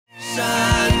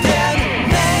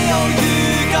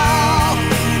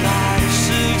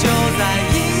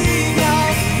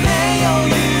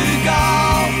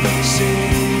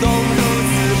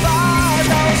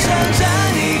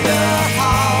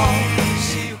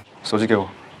手机给我。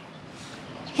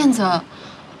彦泽，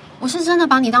我是真的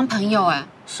把你当朋友哎。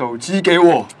手机给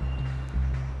我。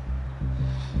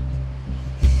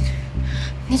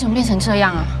你怎么变成这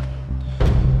样啊？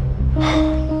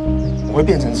我会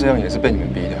变成这样也是被你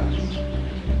们逼的。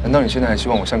难道你现在还希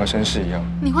望我像个绅士一样？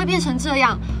你会变成这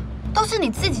样，都是你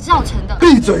自己造成的。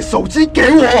闭嘴！手机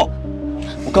给我！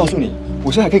我告诉你，我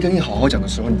现在还可以跟你好好讲的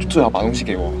时候，你就最好把东西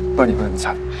给我，不然你会很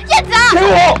惨。彦泽，给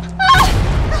我！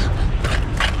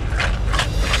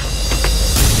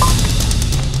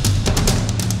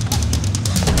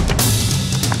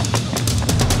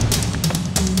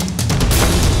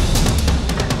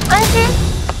安心，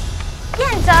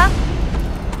彦泽，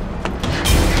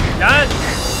然，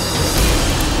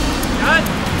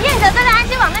彦泽跟着安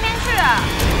心往那边去了。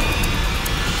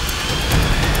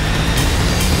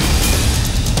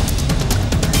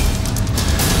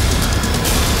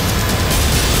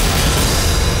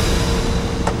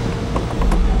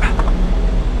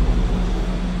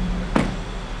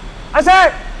安生，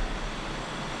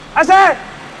安生，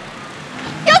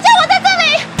有见，我在这里。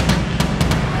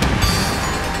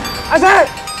安生，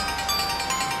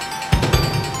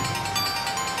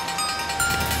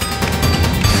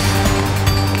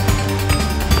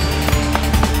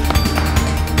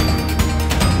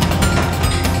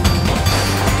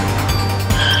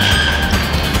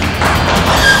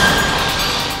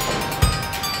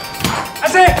安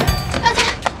生，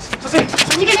手机，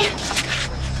手机给你。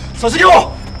手机给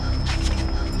我！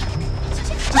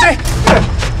手机！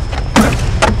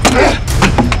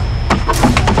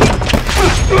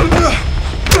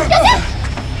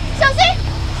小心！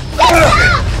彦泽，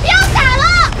不要打了，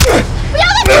不要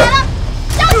再打了，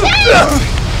小心！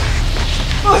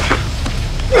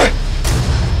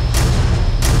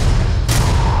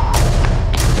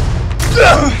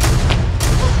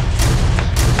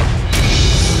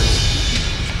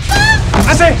安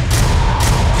生，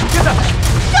燕子，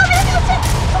救命！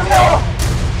小心！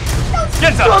燕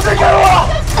子，手机给我！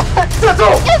站住！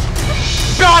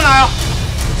不要拿啊！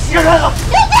几个人啊？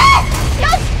有钱！有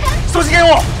钱！手机给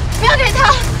我！不要给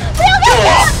他！不要给他！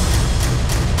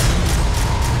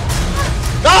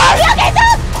来！不要给他！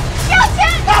要钱！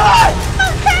来！放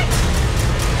开！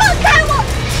放开我！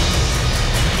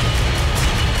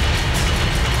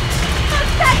放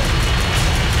开！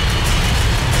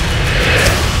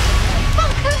放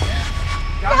开！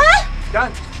然，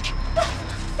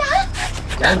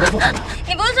然都不可能。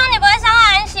你不是说你不会伤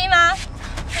害安心吗？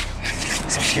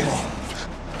手机给我！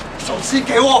手机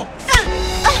给我！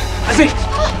安生，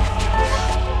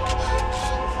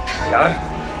然，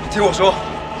听我说，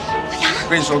我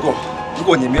跟你说过，如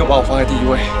果你没有把我放在第一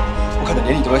位，我可能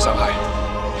连你都会伤害。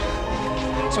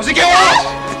手机给我！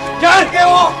然，给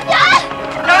我！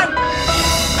然，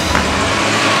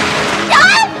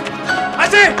安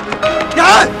生，然！安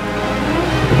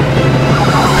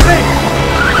生，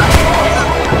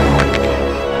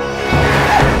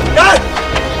然！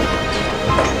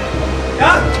然！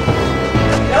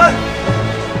然！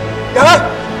然！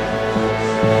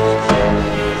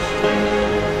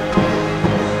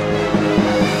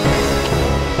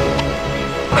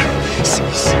醒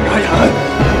醒啊，然！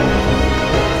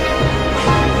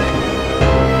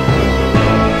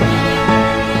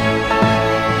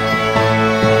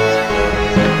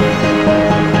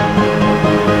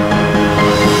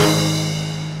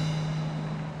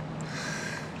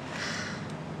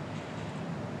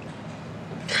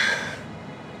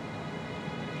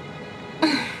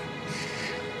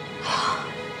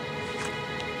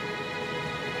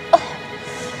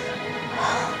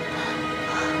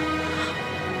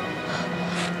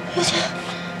有钱！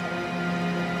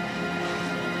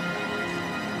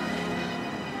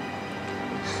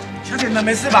小姐，你们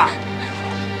没事吧？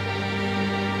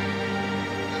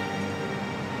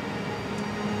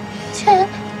有钱！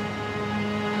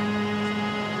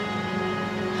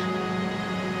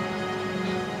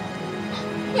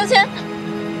有钱！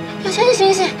有钱，你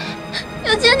醒醒！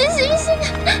有钱，你醒醒！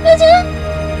有钱！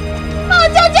啊，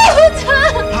叫救护车！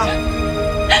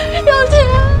有钱！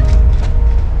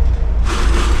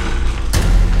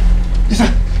医生，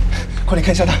快点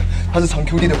看一下他，他是长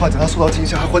QD 的患者，他受到惊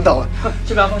吓，他昏倒了。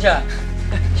先把他放下来，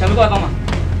小妹过来帮忙。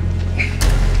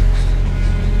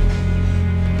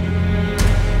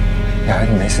雅安，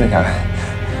你没事，雅安。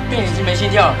病人已经没心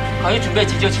跳了，赶快准备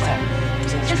急救器材。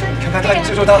先生，你看看他，你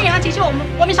救救他。病人要急救，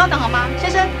我们稍等好吗？先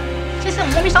生，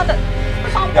我们稍等。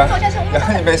雅安，雅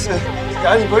安，你没事。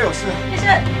雅安，你不会有事。先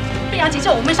生，病人要急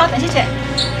救，我们稍等，谢谢。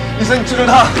医生，你救救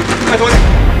他，拜托你。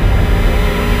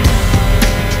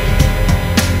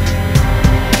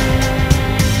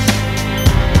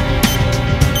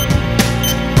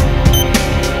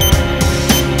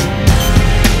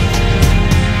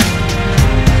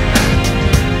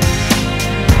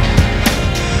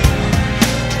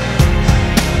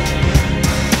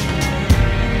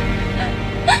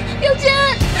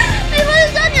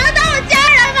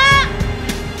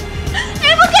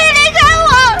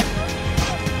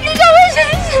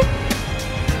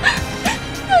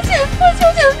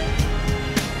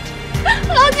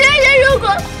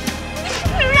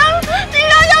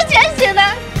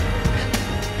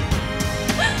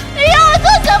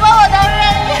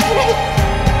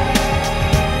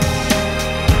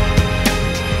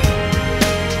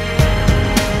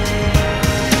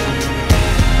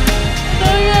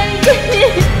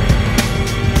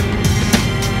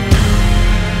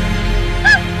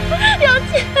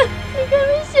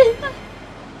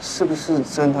是不是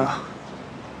真的？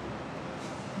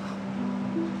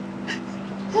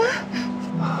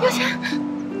有钱。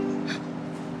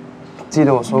记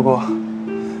得我说过，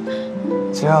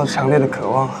只要有强烈的渴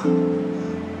望，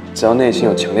只要内心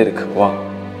有强烈的渴望，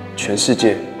全世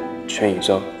界、全宇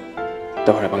宙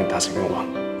都会来帮你达成愿望。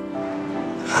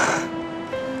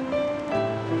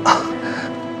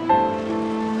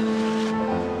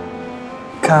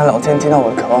看来老天听到我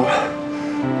的渴望了，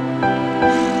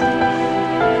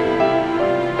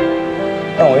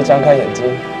让我一张开眼睛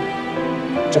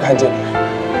就看见你。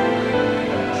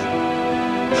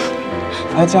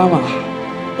来加码，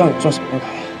让你做什么都可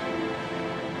以。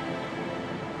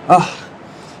啊，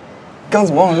刚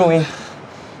怎么忘了录音？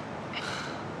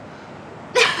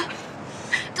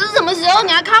这是什么时候？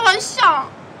你还开玩笑？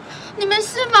你没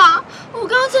事吧？我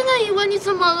刚刚真的以为你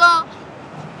怎么了？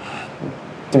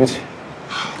对不起。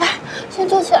来，先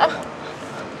坐起来。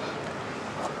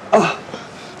啊。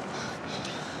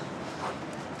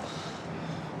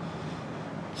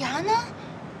雅安呢？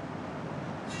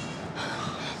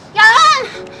雅安，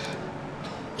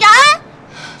雅安。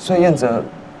所以燕泽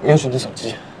没有选择手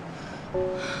机，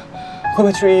会不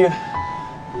会去医院？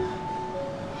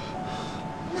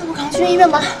那我们赶快去医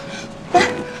院吧。来，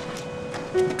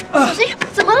小心，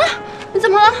怎么了？你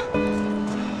怎么了？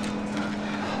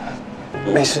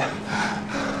没事。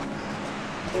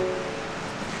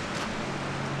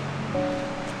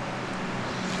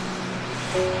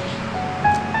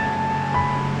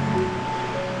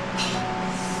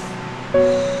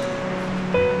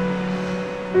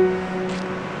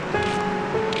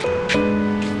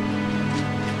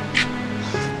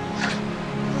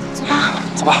走吧。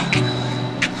走吧。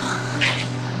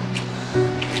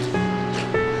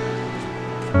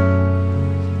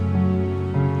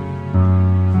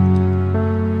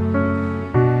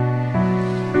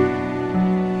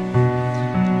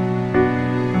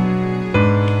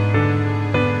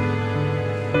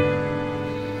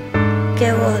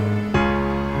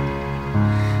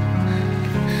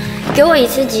给我一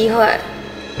次机会，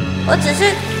我只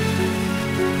是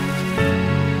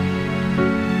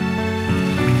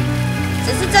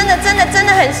真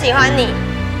的很喜欢你，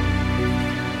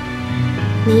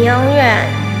你永远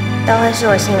都会是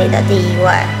我心里的第一位。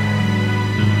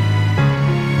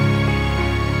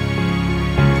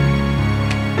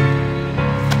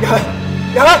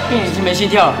雅安，病人已经没心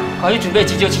跳了，赶快去准备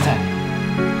急救器材。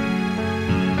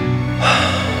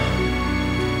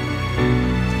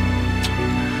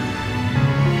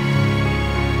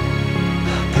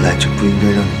本来就不应该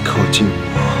让你靠近我。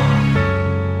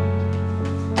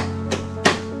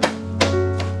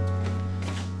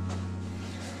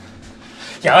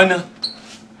雅安呢？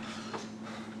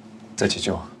在急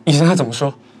救。医生他怎么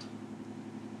说？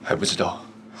还不知道。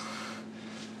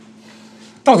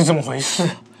到底怎么回事？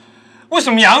为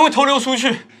什么雅安会偷溜出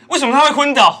去？为什么他会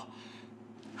昏倒？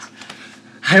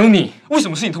还有你，为什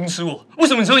么是你通知我？为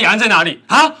什么你知道雅安在哪里？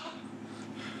啊？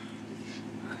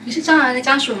你是张雅安的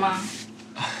家属吗？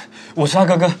我是他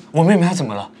哥哥，我妹妹她怎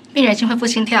么了？病人已经恢复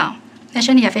心跳，但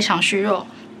身体还非常虚弱，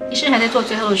医师还在做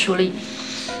最后的处理。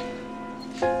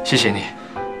谢谢你，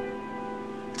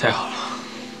太好了。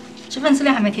这份资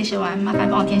料还没填写完，麻烦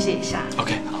帮我填写一下。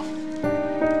OK， 好。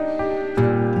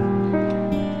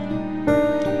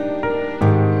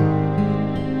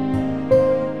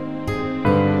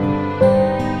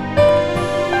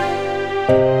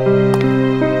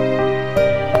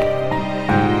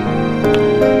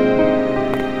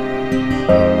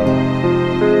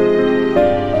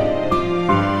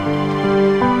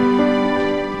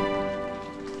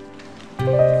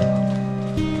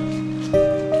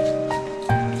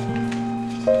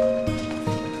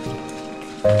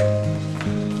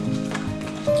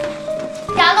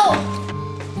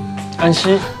安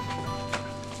息，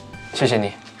谢谢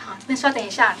你。好，那稍等一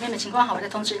下，妹妹情况好，我再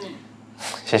通知你。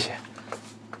谢谢。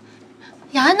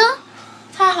雅安呢？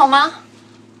她还好吗？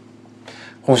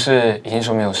护士已经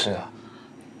说没有事了。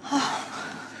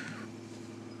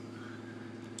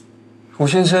胡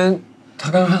先生，他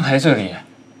刚刚还在这里。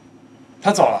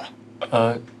他走了。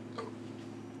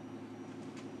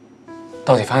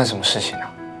到底发生什么事情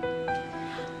啊？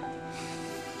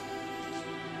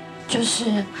就是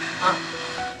啊，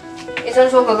医生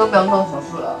说哥哥不用动手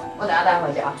术了，我等下带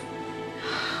回家。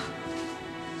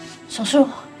手术，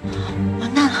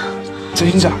完蛋了！执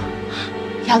行长，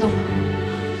亚鲁，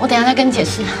我等一下再跟你解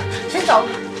释。先走。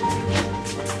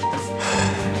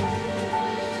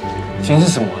今天是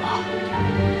怎么了？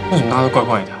为什么大家都怪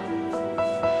怪的？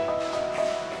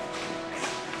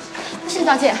施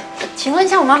小姐，请问一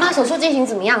下，我妈妈手术进行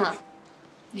怎么样了？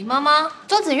你妈妈？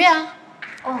周子月啊。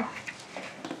哦。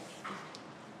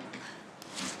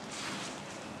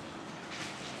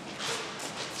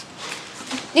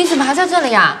你怎么还在这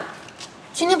里啊？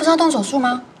今天不是要动手术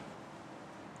吗？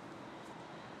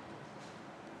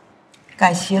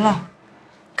改期了。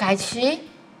改期？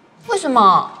为什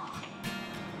么？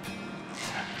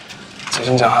执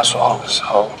行长他说好的时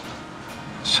候，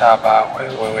下巴会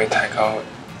微微抬高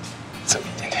这么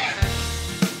一点点。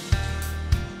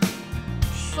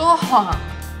说谎。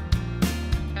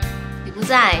你不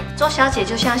在，周小姐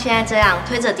就像现在这样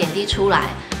推着点滴出来，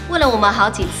问了我们好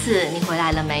几次你回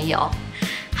来了没有，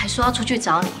还说要出去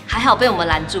找你，还好被我们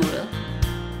拦住了。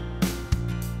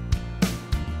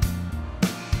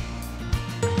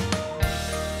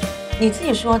你自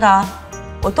己说的啊，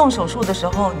我动手术的时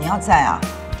候你要在啊。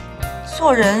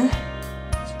做人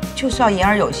就是要言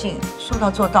而有信，说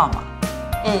到做到嘛。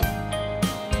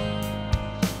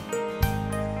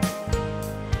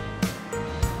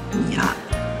你呀，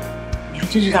你还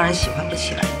真是让人喜欢不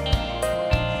起来。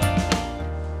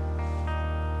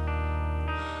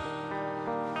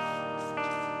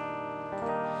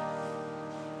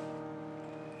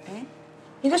哎，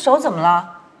你的手怎么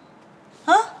了？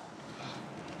啊？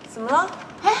怎么了？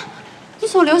哎，你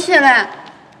手流血了，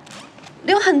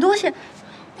流很多血，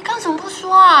你刚怎么不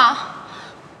说啊？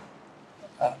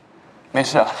没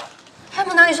事啊。还有没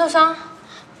有哪里受伤？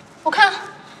我看。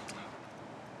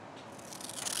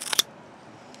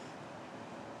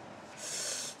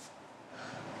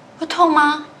会痛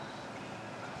吗？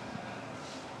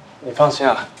你放心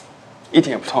啊，一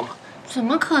点也不痛。怎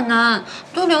么可能？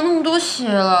都流那么多血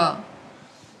了。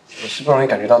我是不容易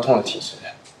感觉到痛的体质。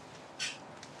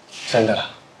真的。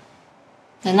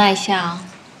忍耐一下哦。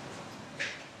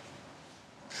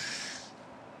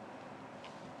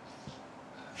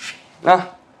那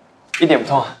一点不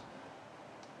痛啊。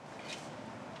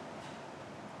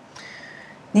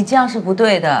你这样是不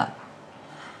对的。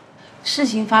事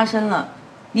情发生了，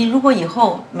你如果以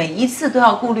后每一次都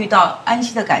要顾虑到安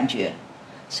息的感觉，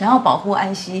想要保护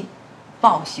安息，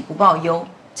报喜不报忧，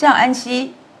这样安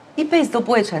息一辈子都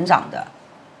不会成长的。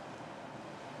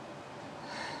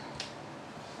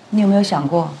你有没有想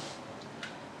过，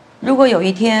如果有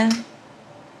一天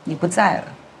你不在了，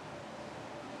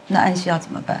那安息要怎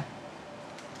么办？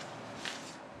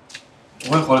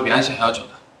我会活得比安息还要久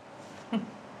的。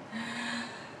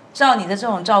照你的这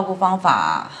种照顾方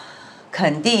法，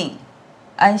肯定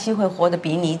安息会活得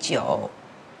比你久。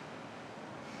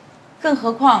更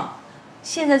何况，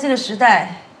现在这个时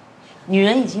代，女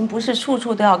人已经不是处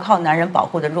处都要靠男人保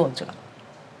护的弱者。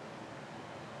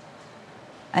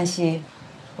安息，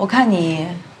我看你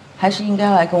还是应该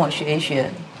来跟我学一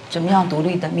学，怎么样独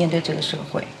立的面对这个社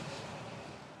会。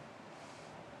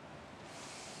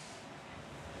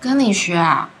跟你学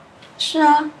啊？是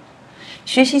啊，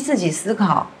学习自己思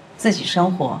考，自己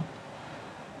生活，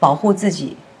保护自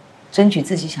己，争取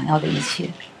自己想要的一切。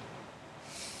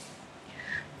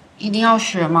一定要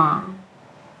学吗？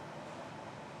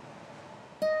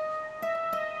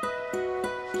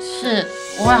是，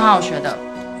我会好好学的。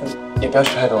也不要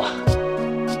学太多。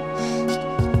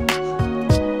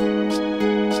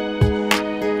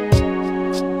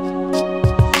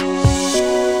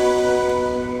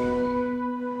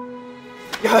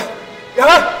雅涵，雅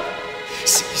涵，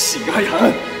醒醒啊，雅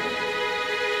涵！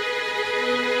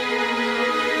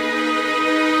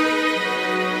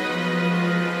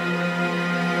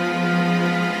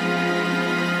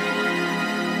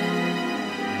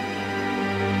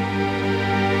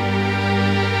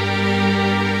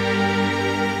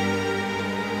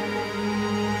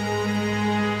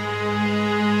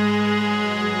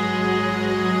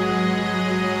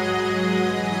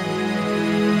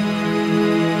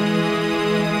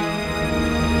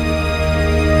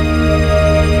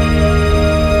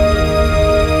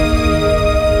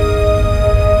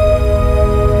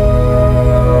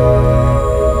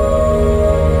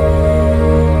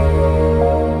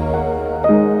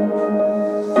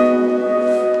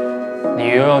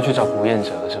去找胡彦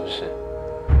哲了，是不是？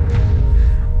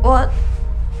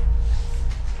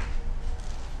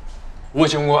我已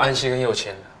经问过安息跟佑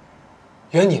谦了，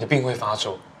原来你的病会发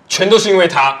作，全都是因为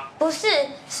他。不是，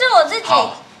是我自己。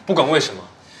好，不管为什么，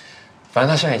反正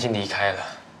他现在已经离开了，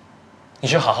你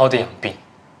就好好的养病，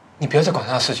你不要再管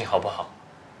他的事情，好不好？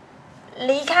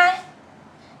离开？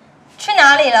去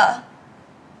哪里了？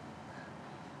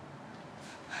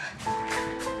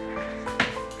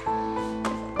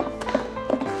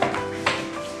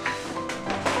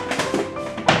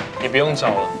你不用找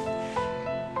了，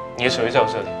你的手机在我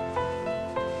这里。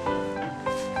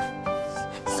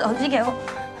手机给我，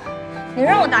你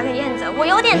让我打给燕哲，我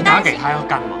有点担心。你打给他要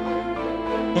干嘛？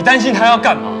你担心他要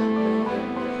干嘛？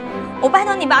我拜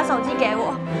托你把手机给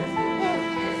我。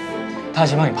他已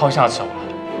经帮你抛下手了，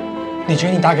你觉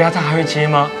得你打给他，他还会接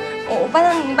吗？我拜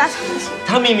托你把手清醒。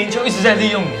他明明就一直在利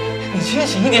用你，你清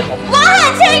醒一点好吗？我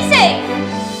很清醒。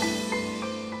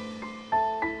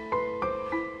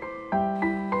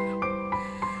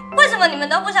为什么你们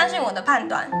都不相信我的判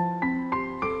断？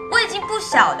我已经不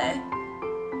小了。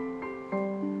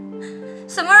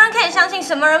什么人可以相信，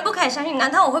什么人不可以相信？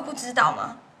难道我会不知道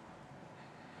吗？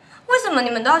为什么你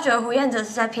们都要觉得胡彦哲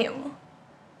是在骗我？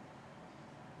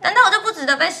难道我就不值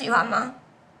得被喜欢吗？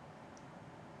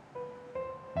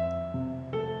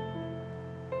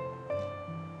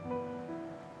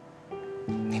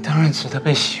你当然值得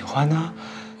被喜欢啊！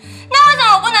那为什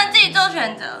么我不能自己做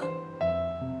选择？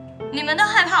你们都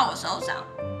害怕我受伤，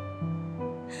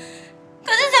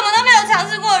可是什么都没有尝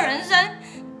试过的人生，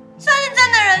算是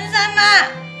真的人生吗？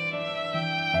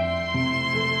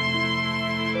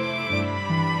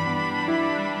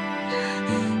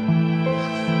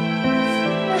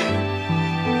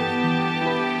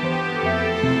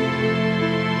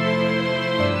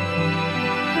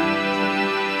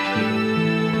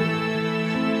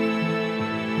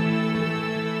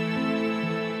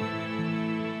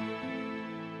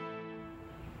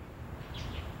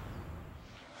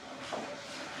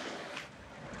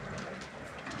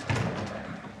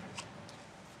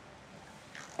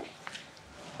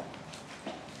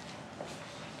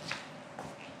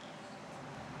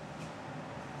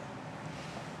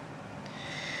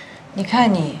你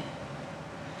看你，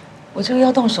我这个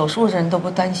要动手术的人都不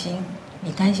担心，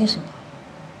你担心什么？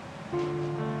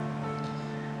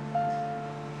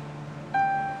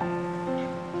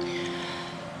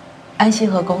安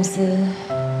心和公司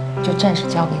就暂时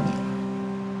交给你了。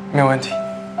没有问题。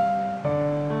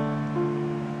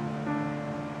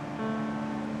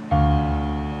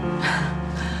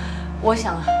我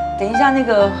想等一下那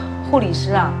个护理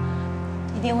师啊，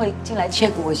一定会进来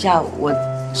check我一下我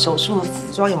手术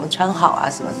服装有没有穿好啊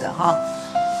什么的哈。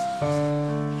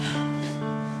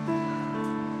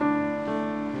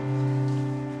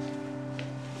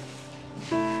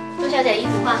周小姐，衣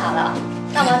服换好了，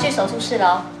那我们要去手术室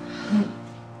喽。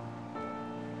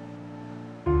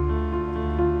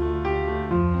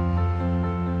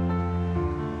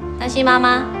担心妈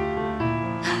妈？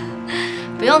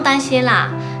不用担心啦，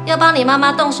要帮你妈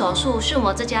妈动手术是我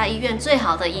们这家医院最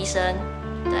好的医生。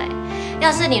对，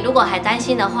要是你如果还担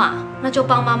心的话，那就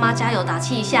帮妈妈加油打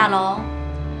气一下喽。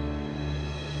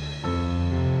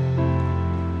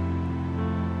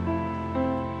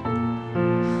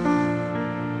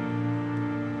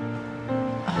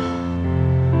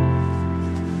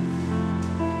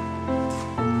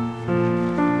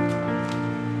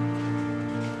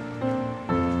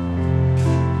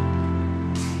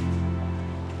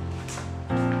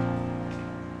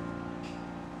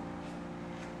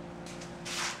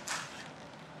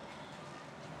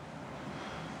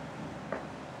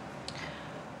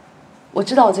我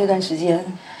知道我这段时间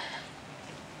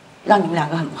让你们两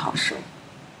个很不好受，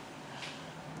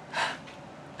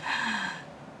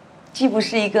既不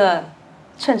是一个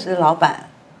称职的老板，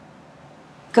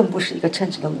更不是一个称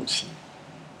职的母亲。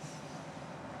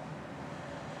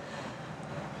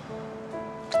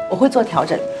我会做调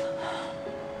整的，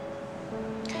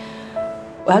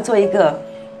我要做一个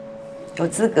有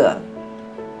资格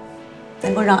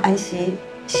能够让安息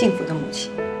幸福的母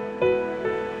亲。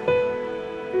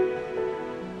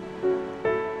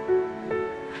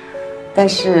但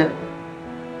是，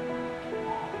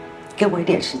给我一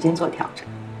点时间做调整。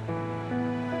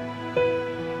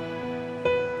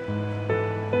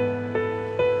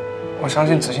我相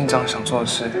信执行长想做的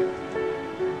事，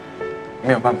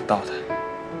没有办不到的。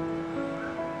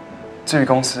至于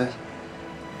公司，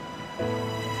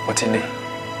我尽力。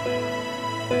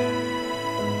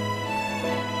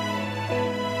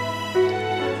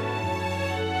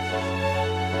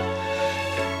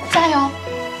加油！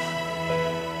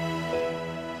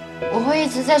我会一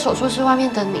直在手术室外面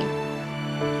等你。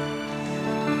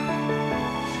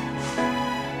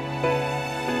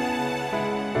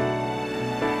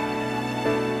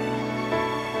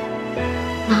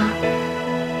妈。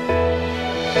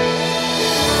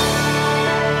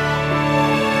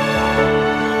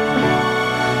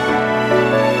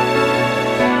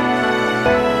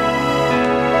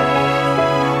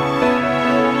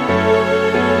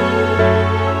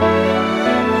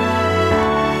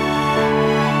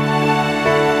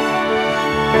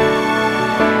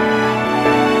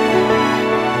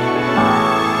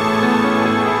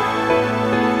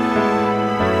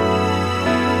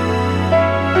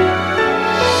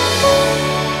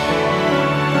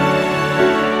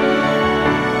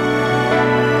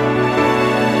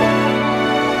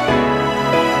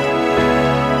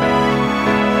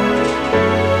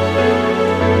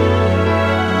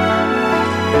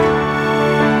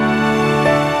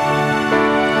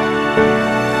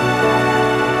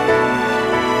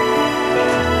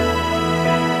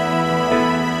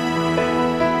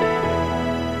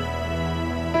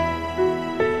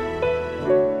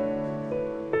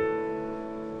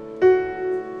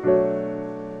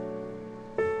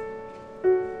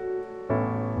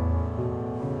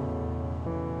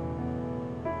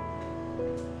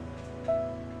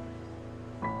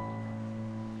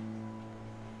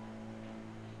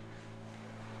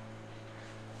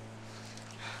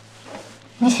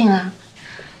你醒了，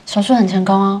手术很成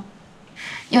功哦。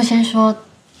佑先说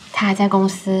他还在公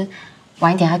司，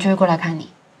晚一点他就会过来看你。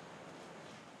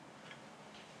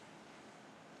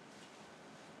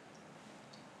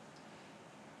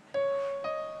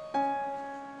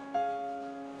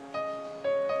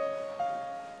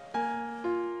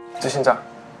执行长，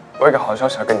我有一个好消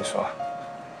息要跟你说，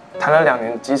谈了2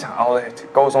年的机场 Outlet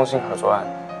购物中心合作案，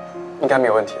应该没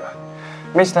有问题了。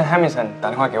Mr. Hamilton 打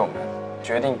电话给我们，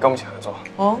决定跟我们一起合作。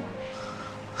哦，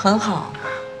很好。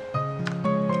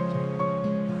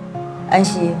安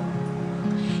溪，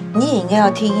你也应该要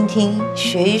听一听、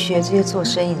学一学这些做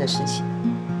生意的事情。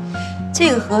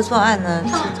这个合作案呢，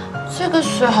这个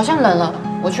水好像冷了，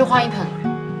我去换一盆。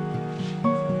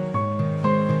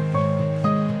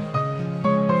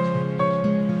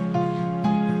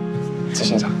执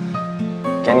行长，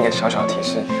给你个小小提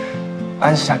示，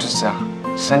安溪她就是这样，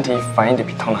身体反应得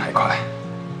比痛的还快。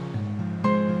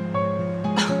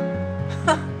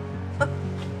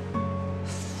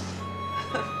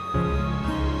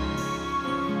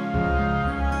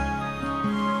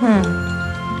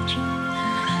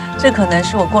这可能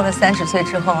是我过了30岁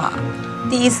之后啊，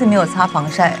第一次没有擦防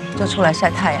晒就出来晒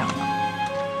太阳了。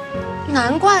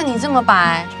难怪你这么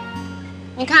白，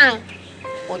你看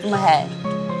我这么黑。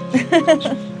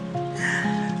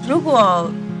如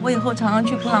果我以后常常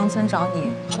去布朗村找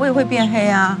你，我也会变黑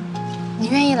啊。你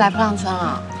愿意来布朗村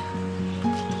啊？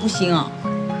不行哦。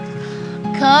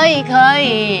可以可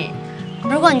以，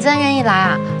如果你真的愿意来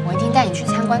啊，我一定带你去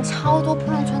参观超多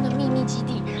布朗村的秘密基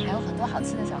地，还有很多好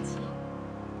吃的小吃。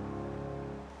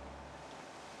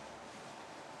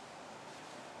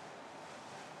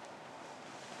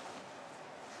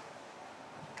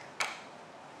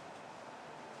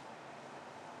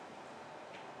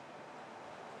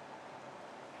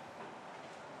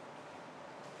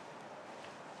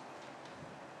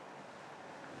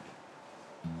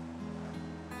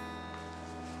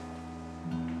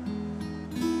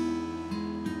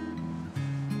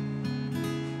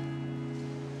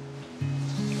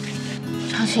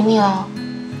吵醒你了，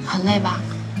很累吧？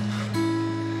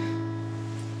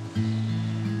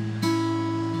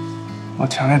我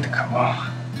强烈的渴望，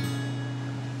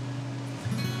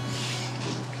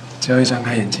只要一张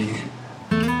开眼睛，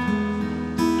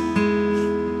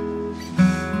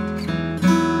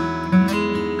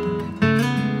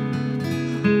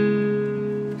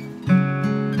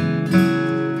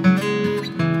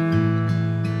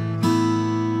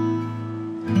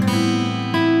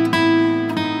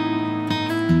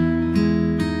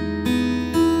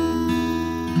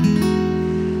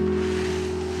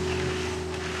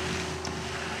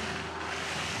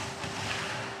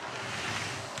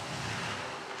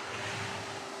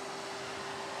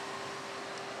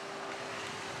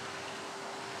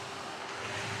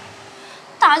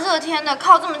大热天的，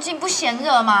靠这么近不嫌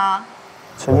热吗？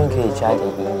前面可以加一点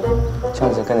阴影，这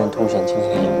样子更能凸显今天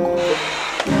的阳光。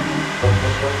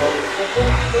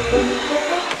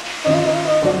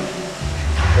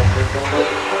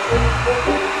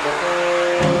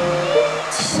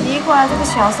奇怪，这个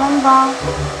小三八，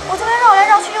我这边绕来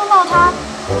绕去用到他，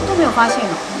都没有发现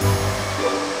哦。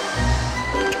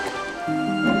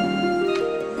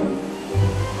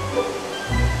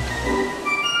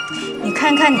你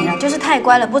看看你啊，就是太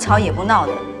乖了，不吵也不闹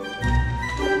的。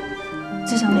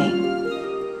志祥林，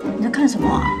你在看什么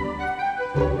啊？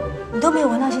你都没有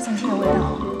闻到吸尘器的味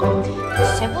道？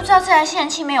谁不知道这台吸尘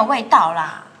器没有味道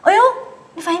啦？哎呦，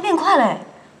你反应变快嘞！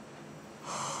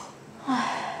哎，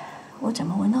我怎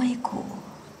么闻到一股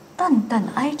淡淡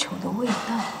哀愁的味道？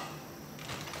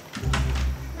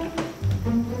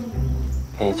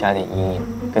可以加点阴影，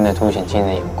更能凸显今天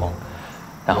的阳光，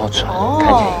然后船看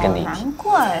起来更立体。难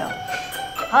怪哦。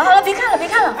好了好了，别看了别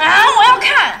看了啊！我要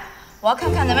看，我要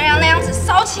看看能不能让那样子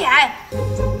烧起来。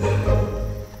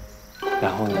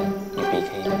然后呢，你避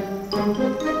开一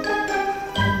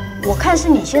我看是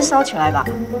你先烧起来吧。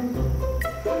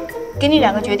给你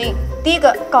2个决定，第一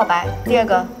个告白，第2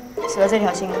个死了这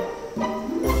条心。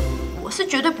我是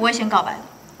绝对不会先告白的。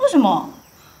为什么？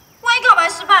万一告白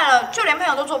失败了，就连朋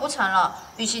友都做不成了。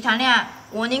与其谈恋爱，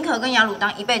我宁可跟雅鲁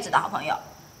当一辈子的好朋友。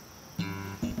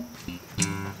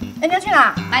哎，你要去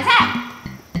哪？买菜。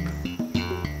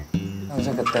让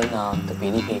这个灯啊的比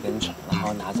例可以跟床，然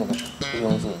后拿这个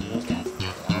用眼睛去看，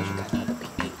然后去看它的比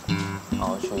例，然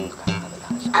后去看它的大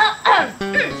小。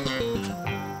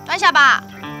蹲下吧，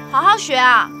好好学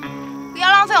啊，不要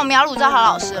浪费我们雅鲁照好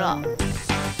老师了。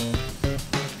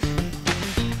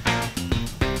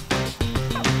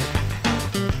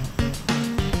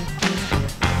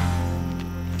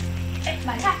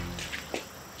买菜。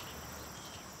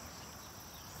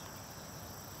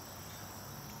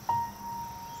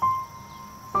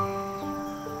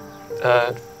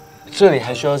这里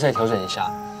还需要再调整一下，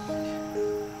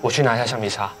我去拿一下橡皮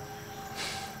擦。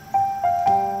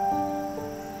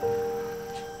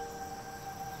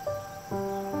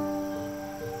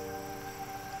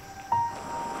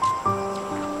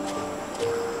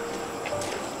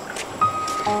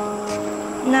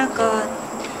那个，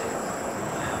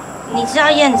你知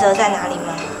道燕哲在哪里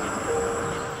吗？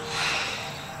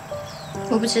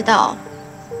我不知道。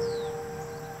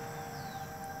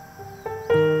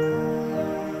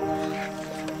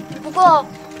不过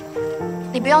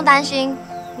你不用担心，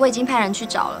我已经派人去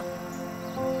找了。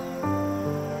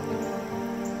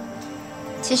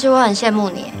其实我很羡慕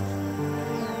你，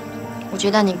我觉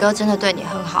得你哥真的对你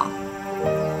很好。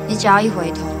你只要一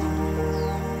回头，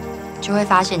就会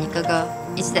发现你哥哥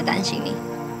一直在担心你。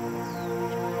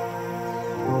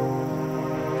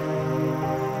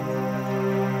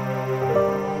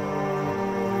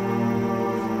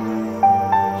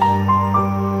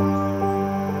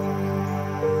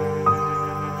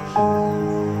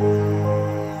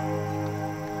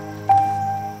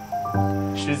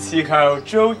17号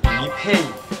周怡佩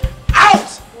 ，out。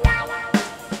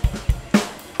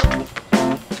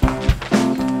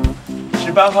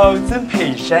18号曾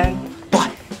佩珊，哇，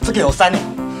这个有3呢。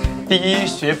第一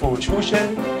学府出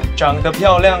身，长得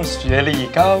漂亮，学历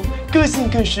高，个性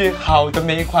更是好的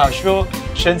没话说，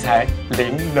身材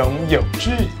玲珑有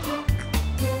致。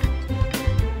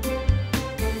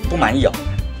不满意哦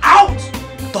 ，out。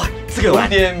对，这个有古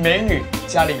典美女，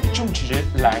家里种植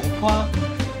兰花。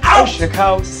20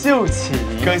号秀琴，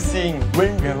个性温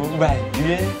柔婉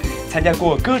约，参加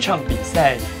过歌唱比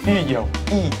赛，育有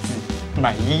义子，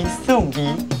买1送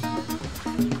1。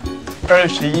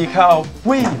21号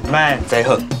魏曼，在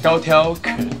贺，高挑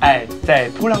可爱，在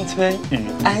扑浪村与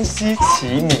安溪齐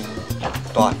名。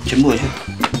对，全部回去，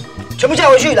全部叫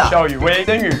回去的。邵雨薇、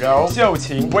曾雨柔、秀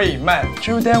琴、魏曼、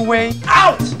朱丹薇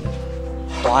out。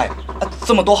对，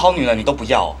这么多好女人你都不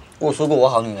要哦？我说过我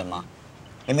好女人吗？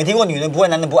你没听过女人不爱，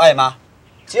男人不爱吗？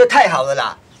这个太好了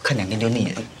啦，看2天就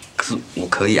腻了。可是我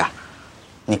可以啊，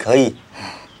你可以？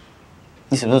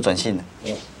你什么时候转性的？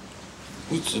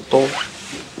我一直都。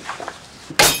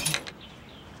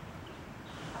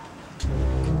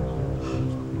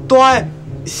对，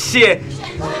谢。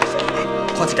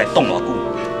快起来动我骨。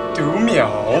读秒。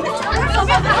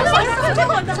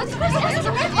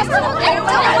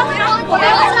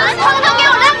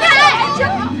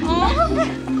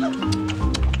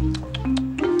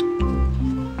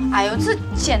哎呦，这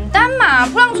简单嘛，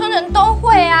不让村人都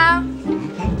会啊。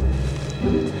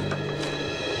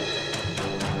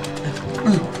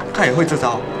他也会这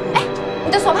招。哎，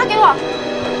你的手帕给我。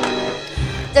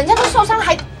人家都受伤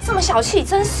还这么小气，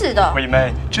真是的。魏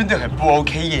曼真的很不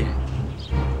OK 耶。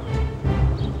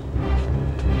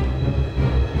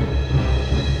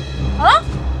啊？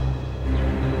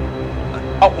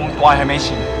哦，我们短还没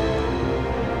醒。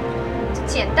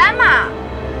简单嘛。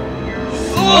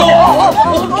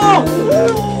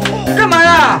干嘛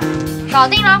啦？搞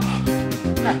定了。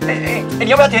哎，你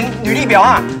要不要填履历表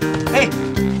啊？哎，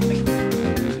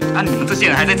啊，你们这些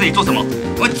人还在这里做什么？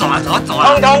我走啊，走啊，走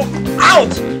啊！通通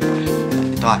out。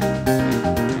对，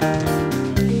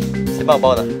谁帮我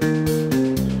包的？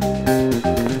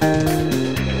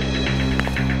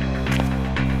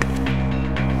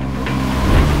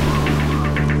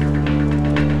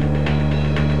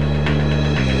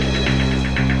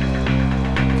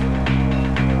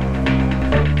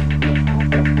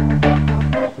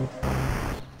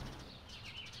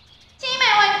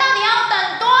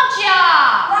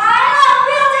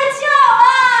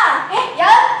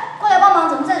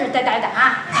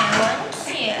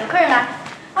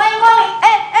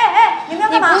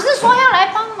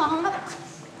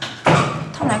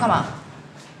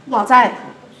哇塞！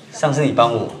上次你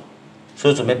帮我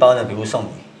说准备包的礼物送你，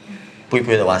不一不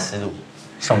的瓦斯炉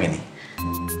送给你。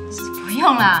不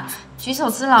用啦，举手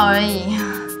之劳而已。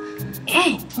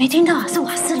哎，没听到啊，是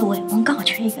瓦斯炉哎，我们刚好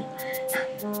缺一个。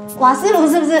瓦斯炉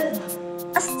是不是？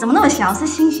啊，怎么那么小？是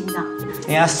新型的。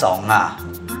你要怂啊！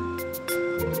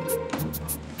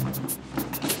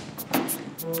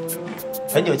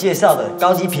很有介绍的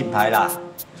高级品牌啦。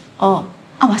哦，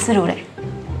啊瓦斯炉嘞？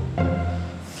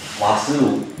瓦斯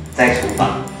炉在厨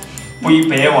房。不一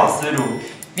北瓦斯炉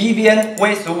 ，Vivian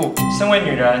威15，身为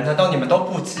女人，难道你们都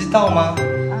不知道吗？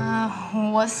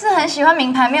我是很喜欢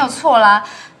名牌，没有错啦。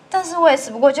但是我也只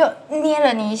不过就捏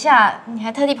了你一下，你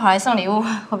还特地跑来送礼物，会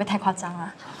不会太夸张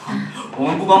啊？我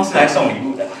们不光是来送礼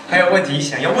物的，还有问题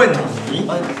想要问你。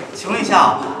请问一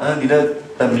下你的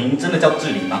本名真的叫志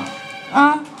玲吗？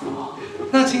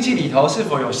那亲戚里头是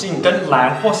否有姓跟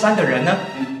兰或山的人呢？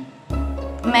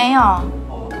没有。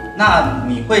那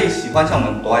你会喜欢像我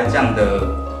们朵爱这样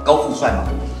的高富帅吗？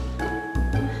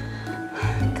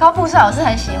高富帅我是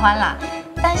很喜欢啦，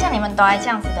但像你们朵爱这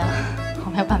样子的，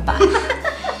我没有办法。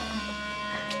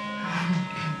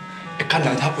看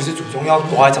来他不是主动要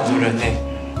朵爱找的人呢。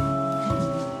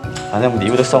反正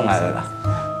礼物都送来了啦，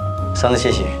生日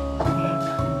谢谢。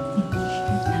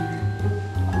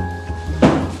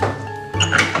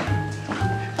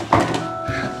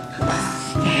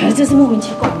这是莫名其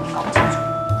妙，搞不清楚。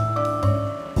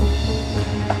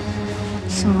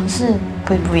什么是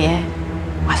不不耶？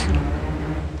哇塞！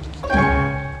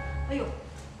哎呦！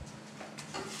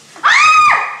啊！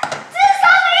至少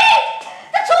你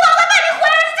在厨房会被你毁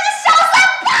了，你这个小三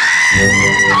八！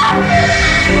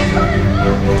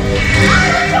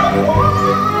救我！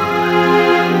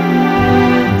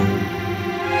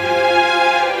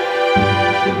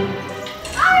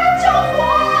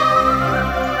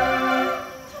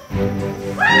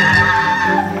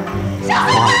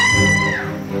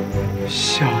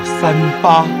小三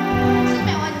八，金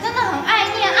美文，你真的很爱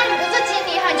念，你不是金厉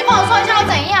害，你就帮我说一下要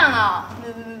怎样哦。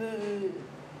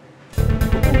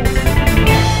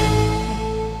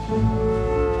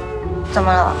怎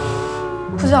么了？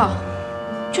不知道，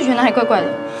就觉得哪里怪怪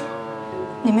的。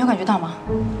你没有感觉到吗？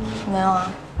没有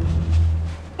啊。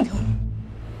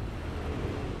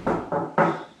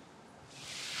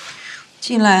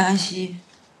进来，安息。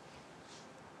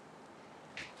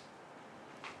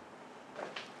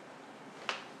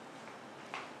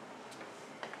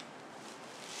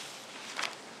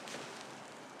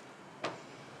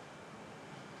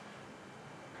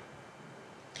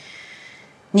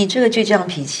你这个倔强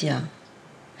脾气啊，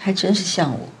还真是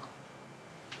像我。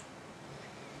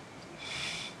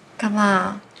干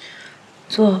嘛？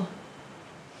坐。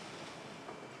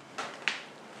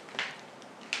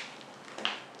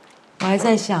我还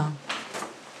在想，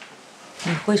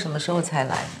你会什么时候才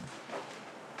来呢？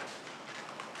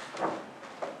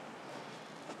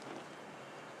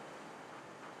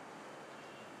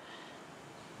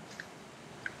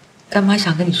干妈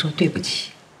想跟你说对不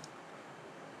起。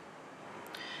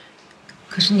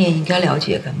可是你也应该了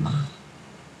解干妈，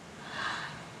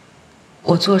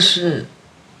我做事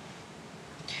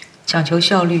讲求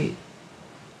效率，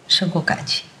胜过感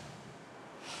情。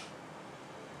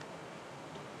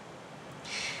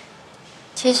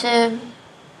其实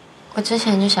我之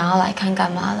前就想要来看干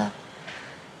妈了，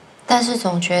但是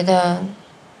总觉得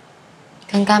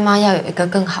跟干妈要有一个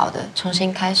更好的重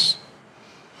新开始，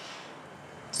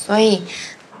所以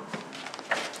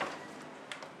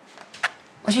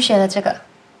我去学了这个。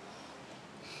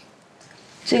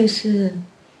这个是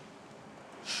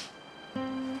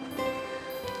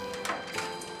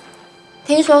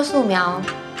听说素描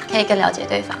可以更了解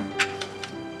对方，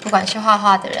不管是画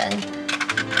画的人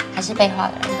还是被画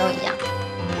的人都一样。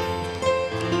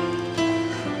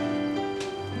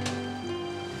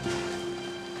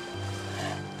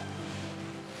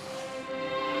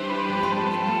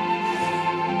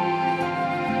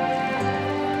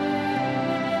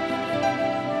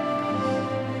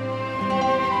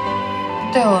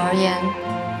对我而言，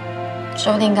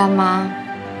说不定干妈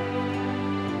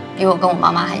比我跟我妈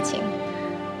妈还近。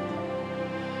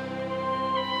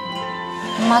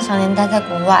妈妈常年待在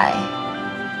国外，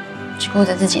只顾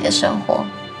着自己的生活，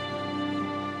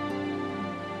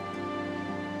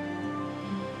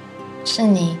是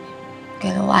你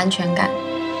给了我安全感。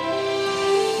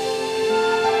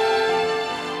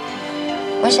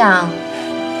我想，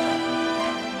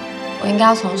我应该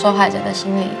要从受害者的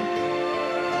心里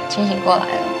清醒过来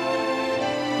了。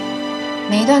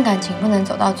每一段感情不能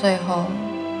走到最后，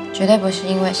绝对不是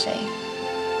因为谁。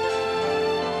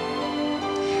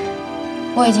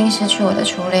我已经失去我的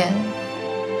初恋，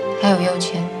还有佑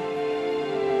谦，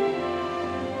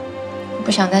我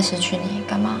不想再失去你，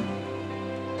干嘛？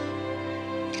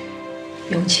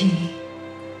永琪，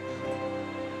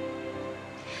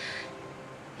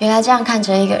原来这样看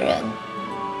着一个人，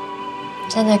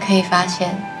真的可以发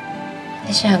现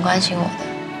你是很关心我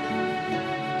的。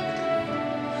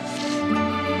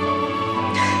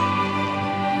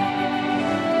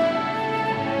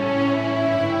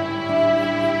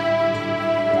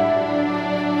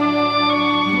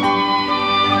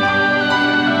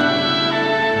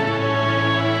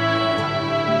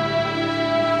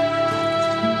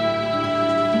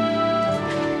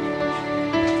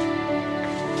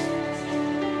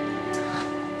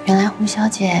原来胡小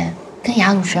姐跟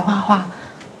雅鲁学画画，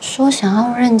说想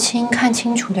要认清、看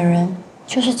清楚的人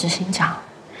就是执行长。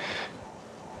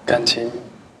感情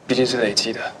毕竟是累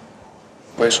积的，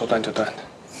不会说断就断的。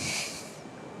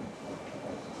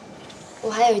我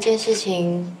还有一件事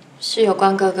情是有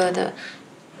关哥哥的，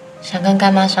想跟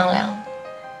干妈商量。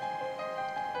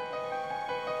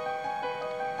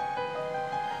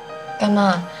干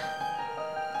妈，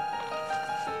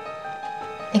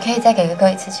你可以再给哥哥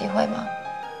一次机会吗？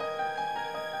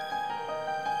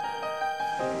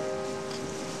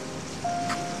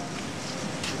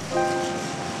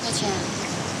抱歉，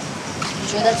你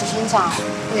觉得执行长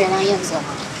会原谅燕子吗？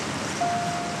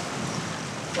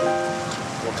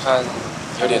我看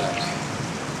有点难。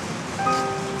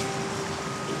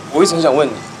我一直很想问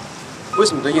你，为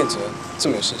什么对燕哲这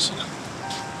么有信心啊？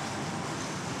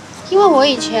因为我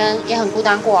以前也很孤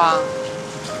单过啊。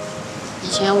以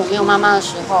前我没有妈妈的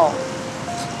时候，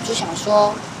我就想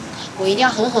说，我一定要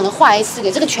狠狠的坏一次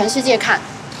给这个全世界看，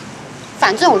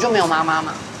反正我就没有妈妈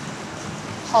嘛。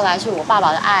后来是我爸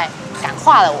爸的爱感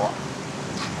化了我，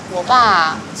我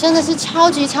爸真的是超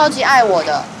级超级爱我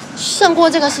的，胜过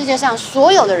这个世界上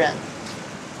所有的人。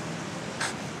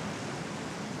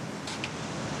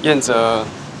燕哲，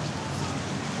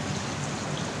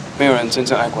没有人真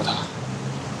正爱过他。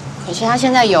可是他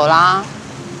现在有啦。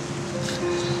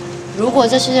如果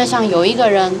这世界上有一个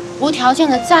人无条件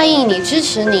的在意你、支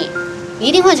持你，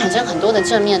一定会产生很多的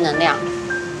正面能量。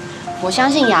我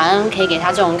相信雅恩可以给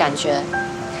他这种感觉，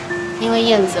因为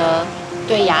燕哲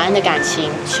对雅恩的感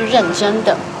情是认真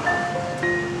的。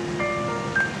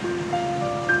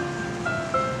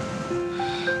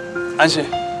安心。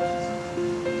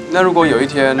那如果有一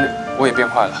天我也变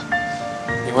坏了，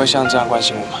你会像这样关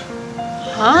心我吗？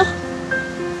啊？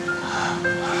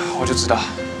我就知道，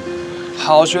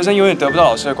好学生永远得不到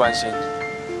老师的关心。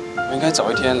我应该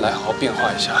找一天来好好变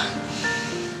化一下。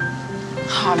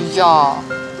好哟。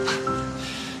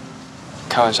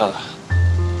开玩笑的。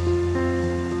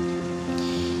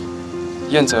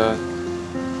燕哲，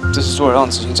这是做了让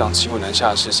执行长骑虎难下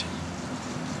的事情，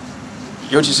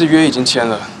尤其是约已经签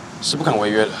了，是不肯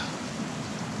违约的。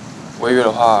违约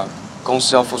的话，公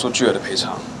司要付出巨额的赔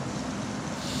偿。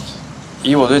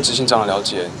以我对执行长的了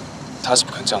解，他是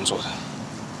不肯这样做的。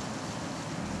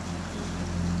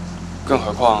更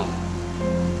何况，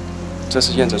这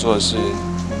次燕哲做的事，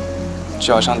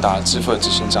就好像打了支付的执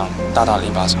行长大大的一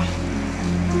巴掌。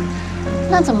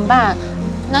那怎么办？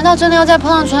难道真的要在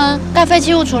坡浪村盖废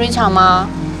弃物处理厂吗？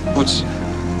不止，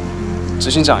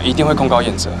执行长一定会控告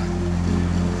燕哲，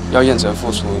要燕哲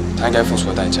付出他应该付出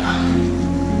的代价。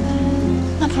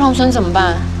那坡浪村怎么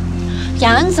办？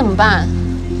雅恩怎么办？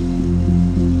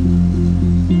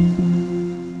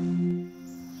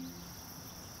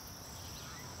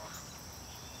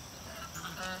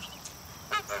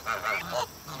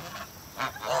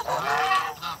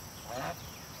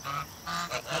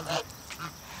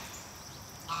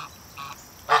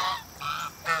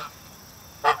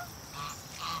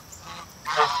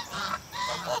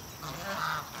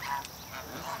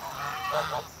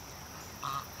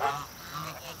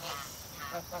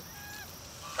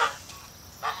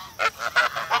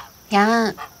雅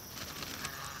恩，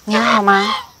你还好吗？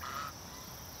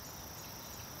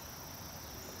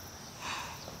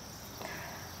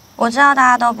我知道大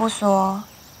家都不说，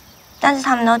但是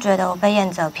他们都觉得我被燕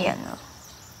哲骗了。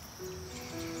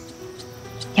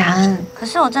雅恩，可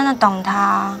是我真的懂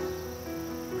他。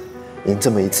赢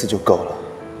这么一次就够了，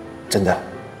真的。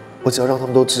我只要让他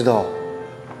们都知道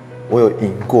我有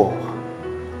赢过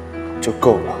就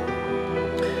够了。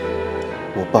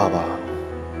我爸爸，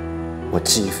我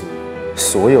继父，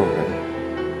所有人，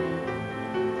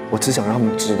我只想让他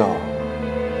们知道，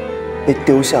被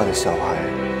丢下的小孩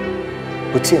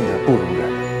不见得不如人。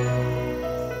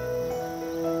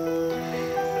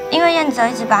因为燕哲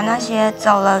一直把那些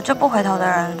走了就不回头的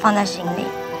人放在心里，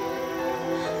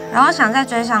然后想再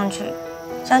追上去，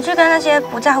想去跟那些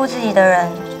不在乎自己的人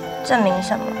证明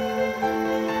什么。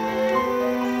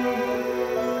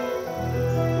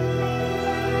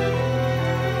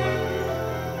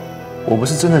我不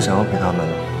是真的想要陪他们，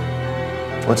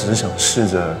我只是想试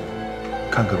着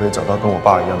看可不可以找到跟我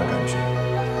爸一样的感觉。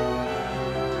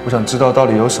我想知道到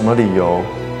底有什么理由，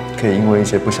可以因为一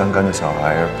些不相干的小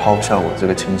孩而抛下我这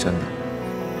个亲生的。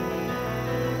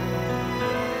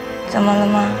怎么了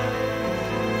吗？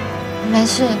没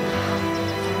事，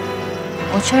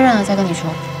我确认了再跟你说。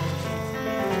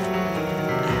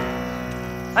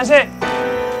安心，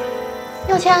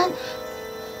佑谦，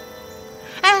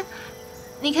哎，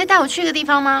你可以带我去一个地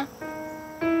方吗？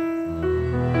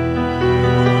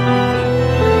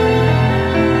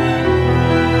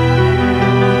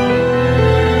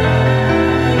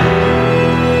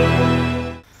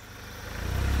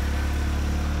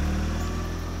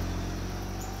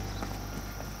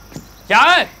雅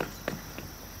恩，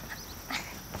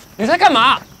你在干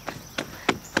嘛？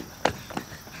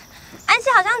安琪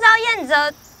好像知道燕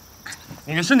哲。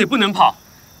你的身体不能跑，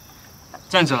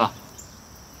站着了。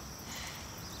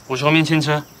我去后面牵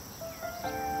车。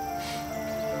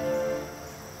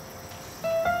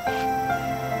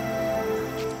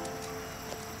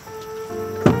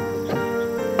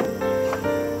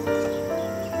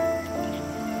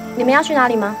你们要去哪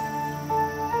里吗？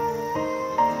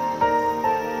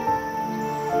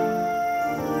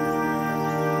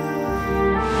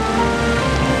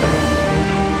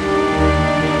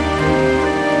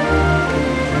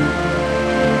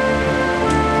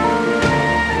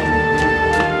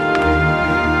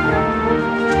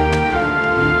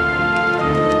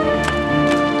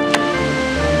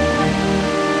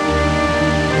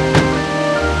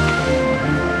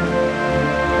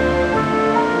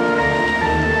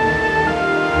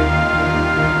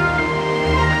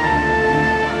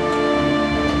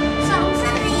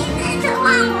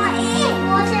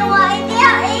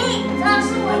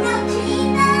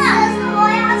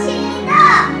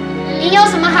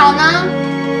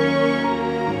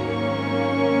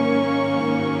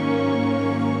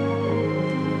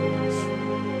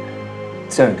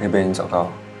这样也可以被你找到。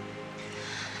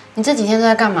你这几天都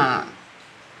在干嘛？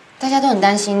大家都很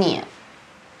担心你。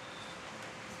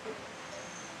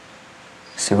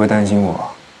谁会担心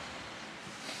我？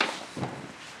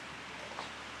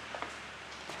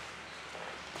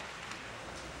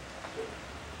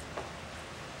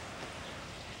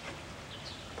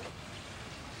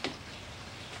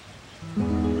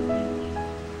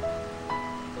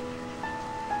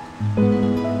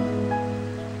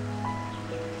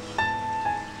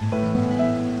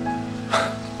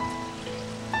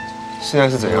现在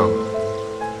是怎样？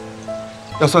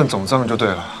要算总账就对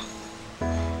了。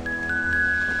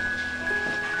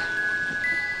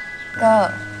哥，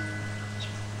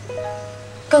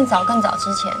更早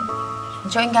之前，你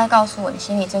就应该告诉我你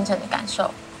心里真正的感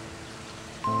受，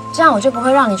这样我就不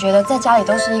会让你觉得在家里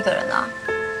都是一个人啦。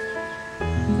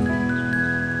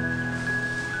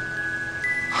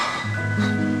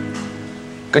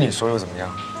跟你说又怎么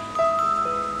样？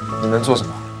你能做什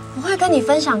么？我会跟你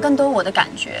分享更多我的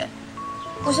感觉。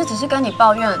不是只是跟你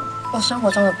抱怨我生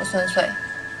活中的不顺遂。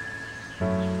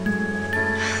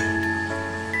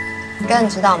哥，你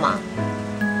知道吗？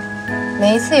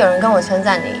每一次有人跟我称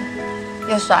赞你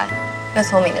又帅又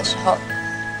聪明的时候，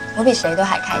我比谁都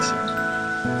还开心。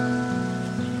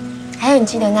还有，你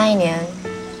记得那一年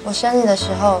我生日的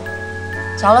时候，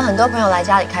找了很多朋友来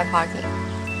家里开 party。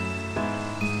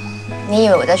你以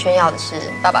为我在炫耀的是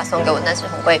爸爸送给我那只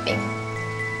红贵宾，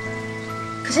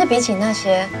可是比起那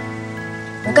些，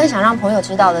我更想让朋友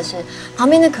知道的是，旁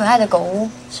边的可爱的狗屋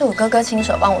是我哥哥亲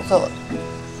手帮我做的，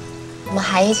我们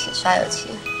还一起摔了棋。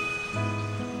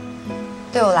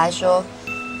对我来说，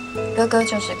哥哥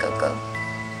就是哥哥，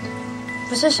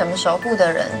不是什么守护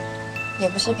的人，也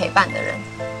不是陪伴的人。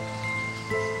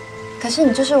可是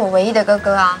你就是我唯一的哥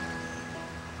哥啊！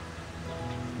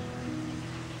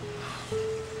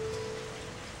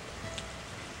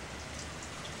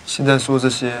现在说这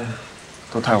些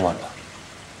都太晚了。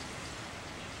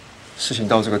事情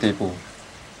到这个地步，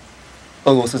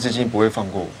俄罗斯基金不会放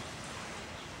过我，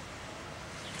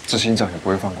执行长也不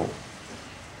会放过我。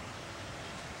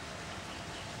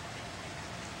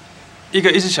一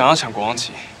个一直想要抢国王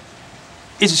旗、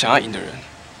一直想要赢的人，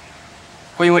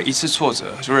会因为一次挫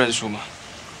折就认输吗？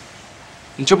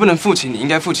你就不能负起你应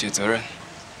该负起的责任，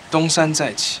东山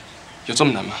再起，有这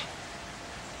么难吗？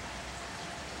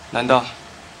难道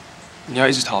你要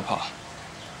一直逃跑，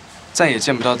再也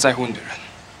见不到在乎你的人？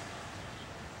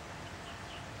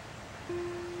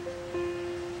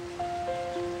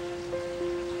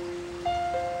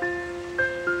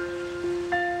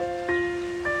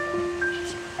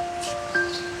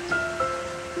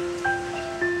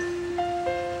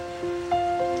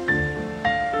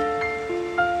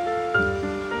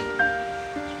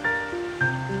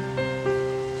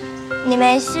你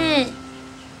没事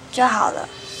就好了。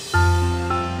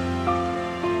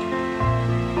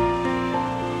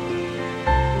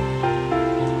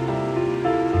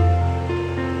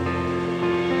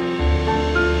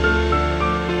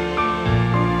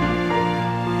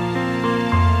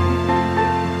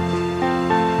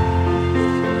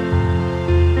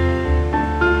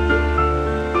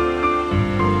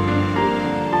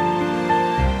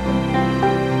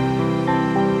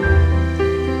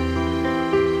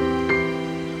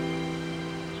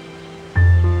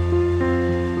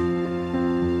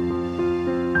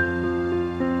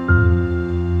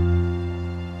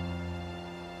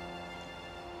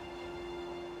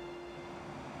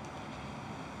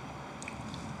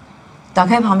打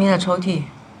开旁边的抽屉。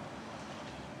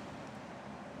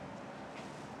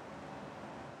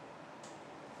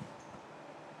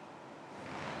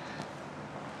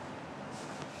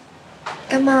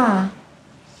干嘛？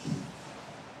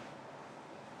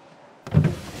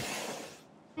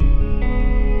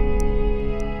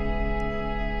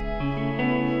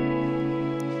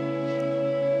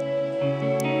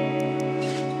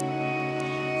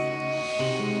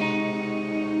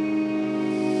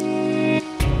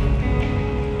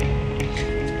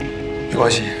关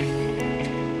系，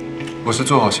我是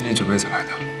做好心理准备才来的。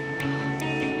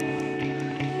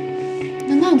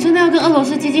难道你真的要跟俄罗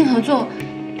斯基金合作，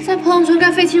在坡浪村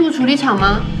盖废弃物处理厂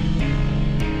吗？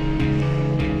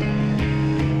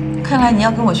看来你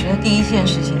要跟我学的第一件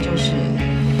事情就是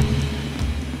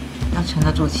要沉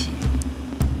得住气。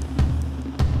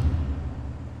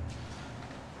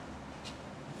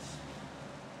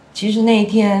其实那一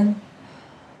天，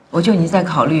我就已经在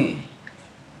考虑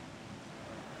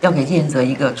要给燕泽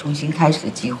一个重新开始的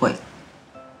机会。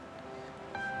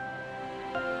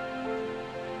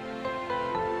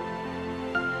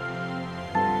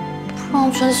坡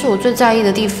浪村是我最在意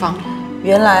的地方。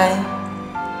原来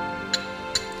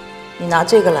你拿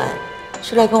这个来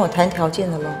是来跟我谈条件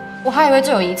的喽？我还以为只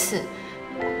有一次，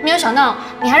没有想到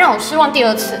你还让我失望第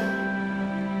二次。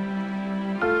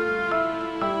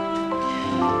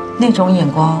那种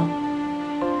眼光，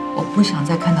我不想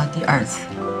再看到第二次。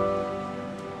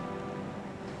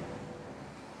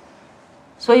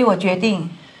所以我决定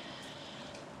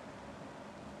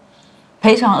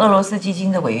赔偿俄罗斯基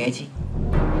金的违约金。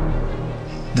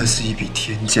那是一笔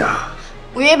天价。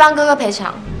我愿意帮哥哥赔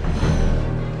偿。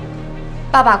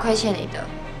爸爸亏欠你的，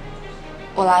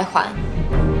我来还。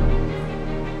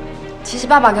其实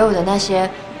爸爸给我的那些，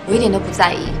我一点都不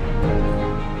在意。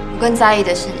我更在意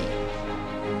的是你。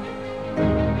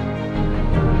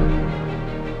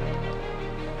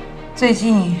最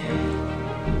近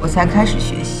我才开始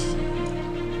学习，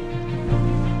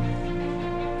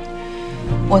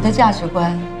我的价值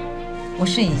观不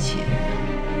是以前。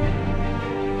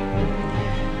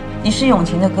你是永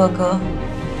晴的哥哥，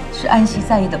是安熙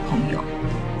在意的朋友。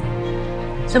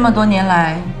这么多年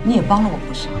来，你也帮了我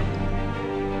不少。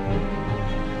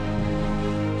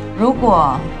如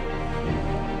果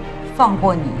放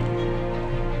过你，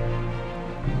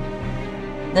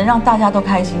能让大家都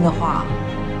开心的话，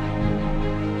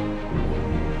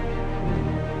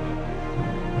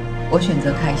我选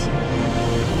择开心。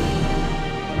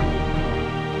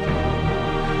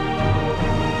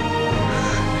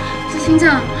执行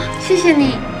长，谢谢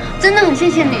你，真的很谢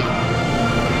谢你。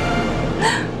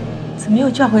怎么又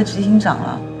叫回执行长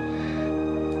了？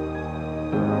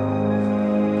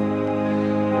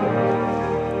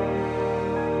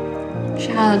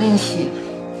去还有练习。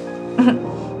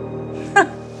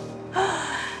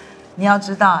你要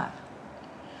知道，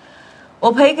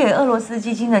我赔给俄罗斯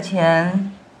基金的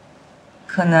钱，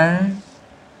可能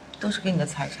都是给你的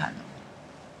财产了。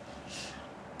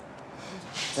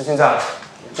执行长，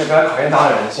就不要考验大家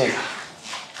的人性，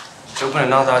就不能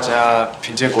让大家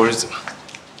凭借过日子吗？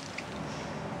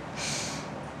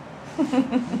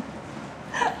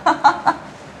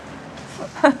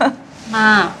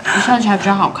妈，你笑起来比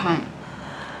较好看。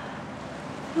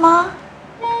妈，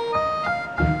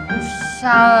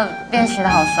下颚练习的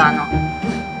好酸哦。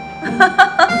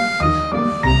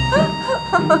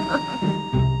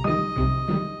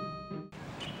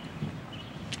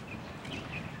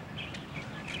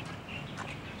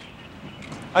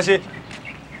阿西，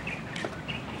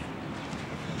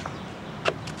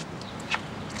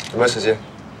有没有时间？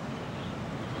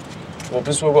我不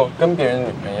是说过跟别人女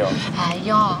朋友？哎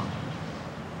呦，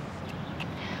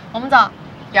我们走，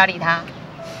不要理他。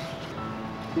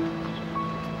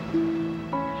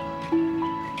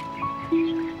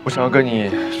我想要跟你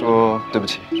说对不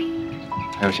起，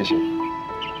还有谢谢你。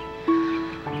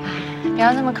不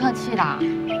要这么客气啦，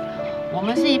我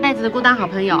们是一辈子的孤单好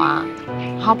朋友啊，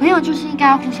好朋友就是应该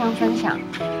要互相分享。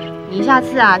你下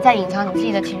次啊，再隐藏你自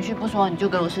己的情绪不说，你就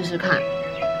给我试试看。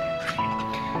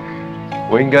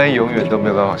我应该永远都没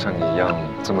有办法像你一样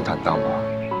这么坦荡吧？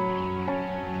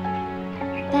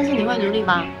但是你会努力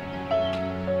吗？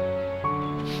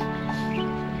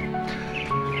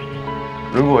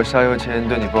如果夏又谦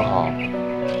对你不好，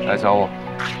来找我，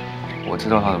我知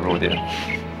道他的弱点。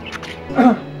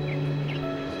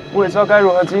我也知道该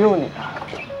如何激怒你啊！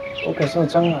我可是有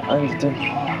张婉安的电话。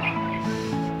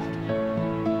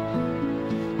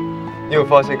你有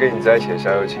发现跟你在一起的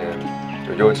夏又谦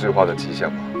有优质化的迹象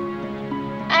吗？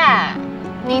哎，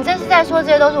你这是在说这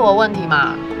些都是我问题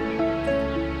吗？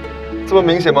这么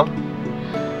明显吗？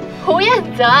胡彦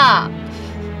泽，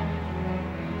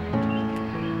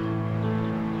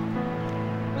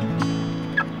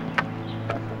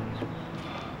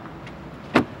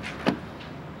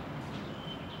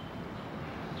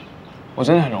我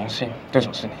真的很荣幸对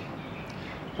手是你。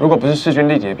如果不是势均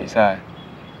力敌的比赛，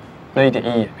那一点意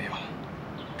义也没有。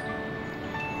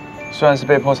虽然是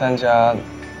被迫参加，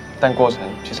但过程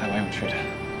其实还蛮有趣的。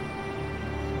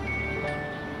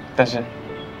但是，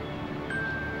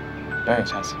不要有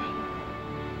下次吧。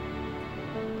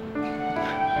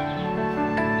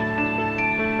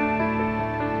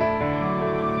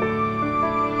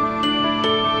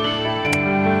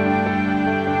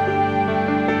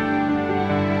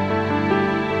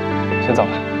先走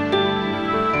了。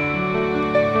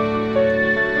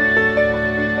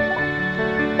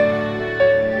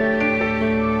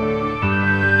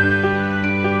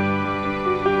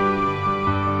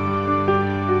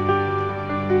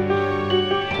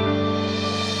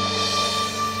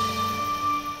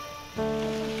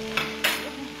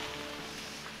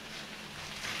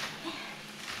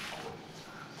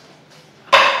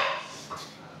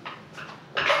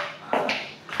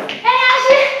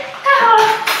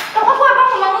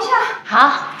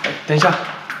等一下，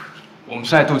我们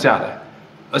是来度假的，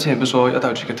而且你不是说要带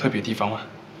我去一个特别地方吗？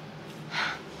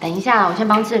等一下，我先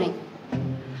帮志玲。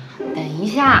等一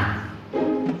下。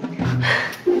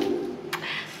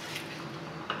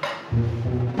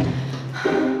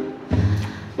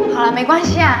好了，没关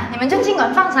系啊，你们就尽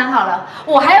管放闪好了，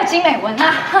我还有金美文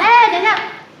啊。哎，等一下，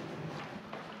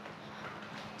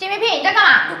金屁屁，你在干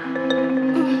嘛？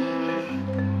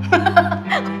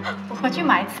我去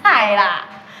买菜啦。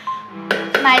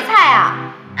买菜啊？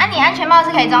啊，你安全帽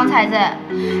是可以装菜是？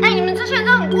哎，你们这些人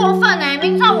真的很过分哎！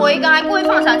明知道我一个人还故意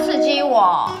放闪刺激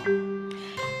我。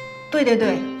对对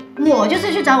对，我就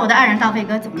是去找我的爱人大飞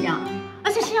哥，怎么样？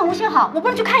而且心有无限好，我不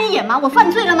能去看一眼吗？我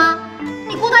犯罪了吗？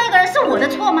你孤单一个人是我的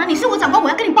错吗？你是我长官，我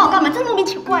要跟你报告吗？真莫名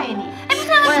其怪耶你！哎，不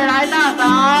是啊，未来大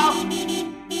嫂，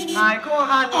海阔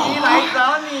汉尼来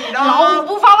找你了。老虎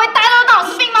不发威，大家都当我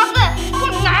是病吗？是，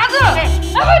给我拿着！哎，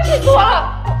气死我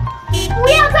了！不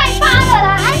要再发了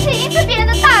啦！安琪已经是别人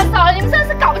的大嫂了，你们真的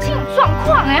是搞不清楚状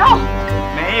况哎哦！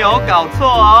没有搞错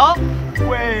哦，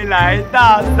未来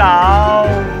大嫂，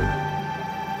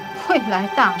未来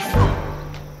大嫂。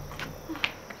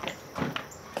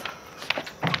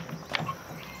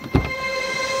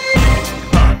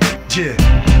Yeah,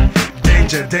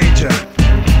 danger, danger,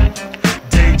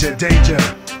 danger, danger.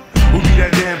 Who be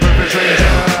that damn perfect stranger?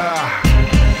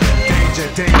 Danger,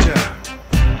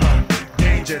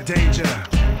 danger, danger.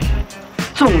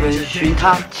 众人寻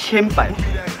他千百步，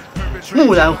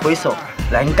蓦然回首，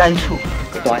栏杆处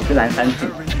有多一个蓝山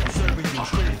寺。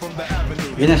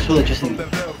原来说的就是你。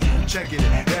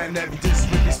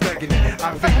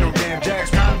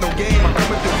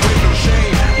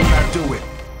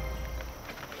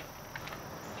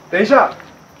等一下，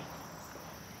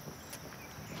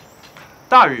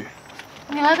大宇，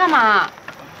你来干嘛？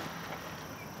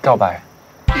告白。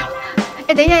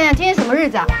哎，等一下，今天什么日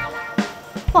子啊？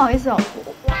不好意思哦，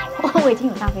我已经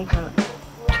有大飞哥了。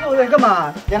臭人干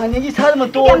嘛？两个年纪差那么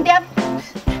多。点点。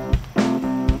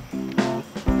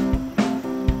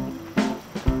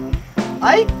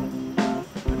哎，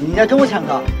你要跟我抢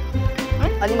的？啊，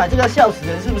你买这个要笑死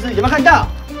人是不是？有没有看到？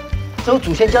这有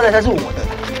祖先交代它是我的。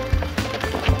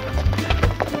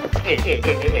哎，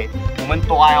我们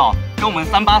端哦，跟我们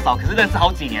三八嫂可是认识好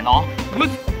几年哦，我们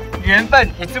缘分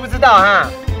你知不知道哈？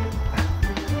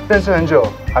认识很久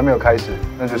还没有开始，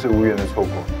那就是无缘的错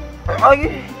过。哎，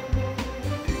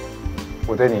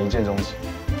我对你一见钟情，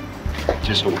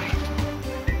就是我。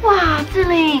哇，志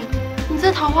玲，你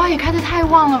这桃花也开得太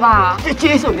旺了吧？这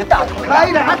接受你的大头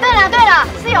开的。啊，对了，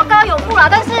是有高有富啦，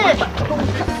但是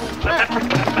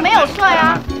没有帅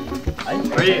啊。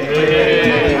喂。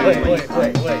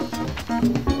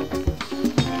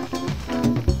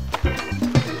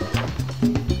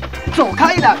走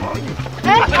开的！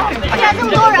哎，既然这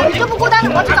么多人，你就不孤单了，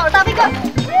我要去找大飞哥。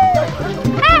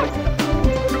哎，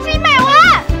金美文！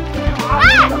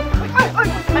哎，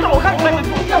走开！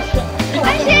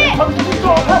安心，安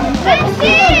心。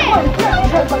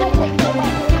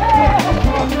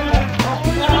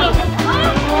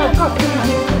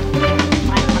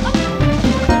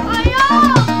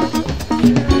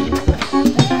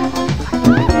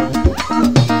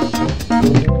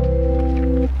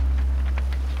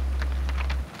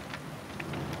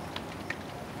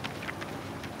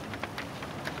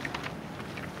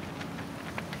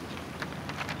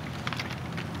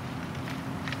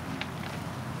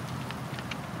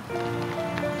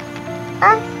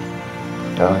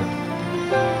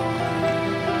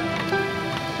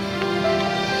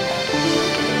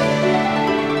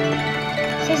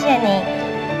谢谢你，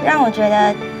让我觉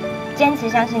得坚持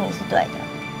相信你是对的。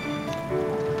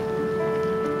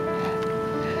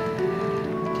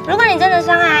如果你真的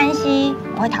伤害安息，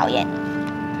我会讨厌你；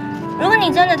如果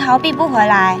你真的逃避不回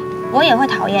来，我也会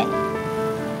讨厌你。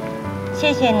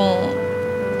谢谢你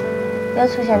又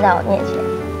出现在我面前。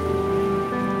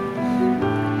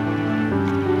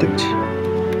对不起。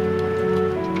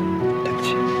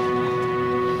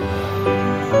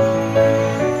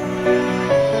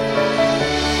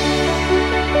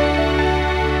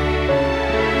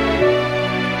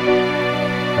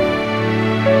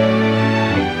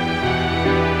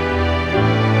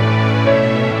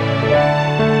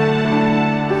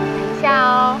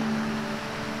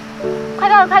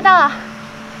快到了。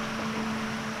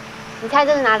你猜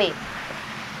这是哪里？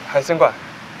海参馆。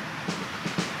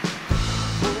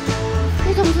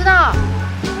你怎么知道？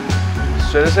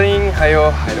水的声音还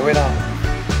有海的味道。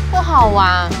不好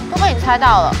玩，都被你猜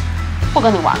到了，不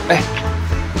跟你玩。哎，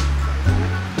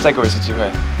再给我一次机会，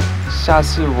下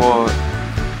次我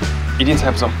一定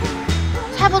猜不中。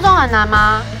猜不中很难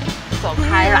吗？走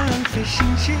开啦！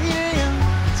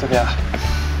这边啊。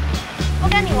不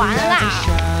跟你玩了啦！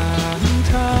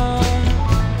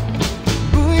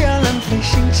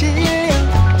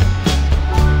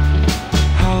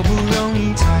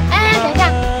哎，等一下，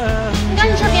你赶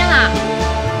紧这边啦！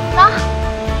走，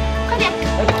快点！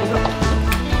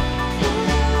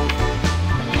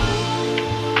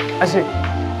安心，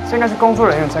这应该是工作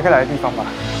人员才可以来的地方吧？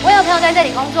我有朋友在这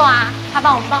里工作啊，他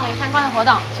帮我们报名参观的活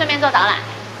动，顺便做导览。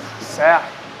谁啊？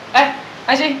哎，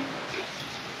安心，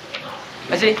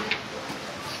安心。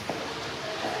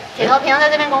铁头平常在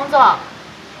这边工作，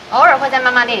偶尔会在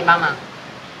妈妈店里帮忙。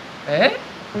哎，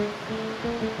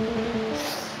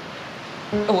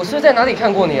我是不是在哪里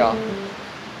看过你啊？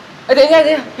哎，等一下，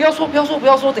不要说，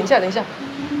等一下。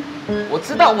我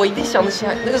知道，我一定想得起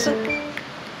来，那个是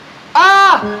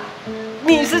啊，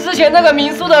你是之前那个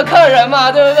民宿的客人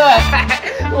嘛，对不对？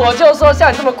我就说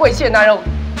像你这么贵气的男人，我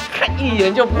看一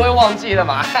眼就不会忘记了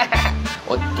嘛。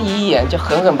我第一眼就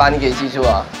狠狠把你给记住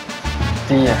了。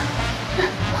第一眼。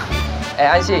哎，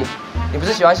安信，你不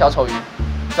是喜欢小丑鱼？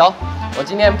走，我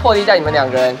今天破例带你们2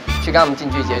个人去跟他们近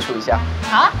距离接触一下。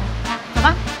好啊，走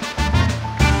吧。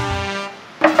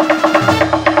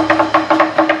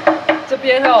这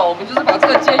边哦，我们就是把这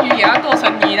个煎鱼给它剁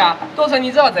成泥啦，剁成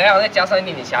泥之后怎样？再加上一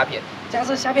点点虾片，这样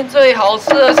是虾片最好吃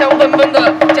的，香喷喷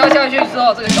的，加下去之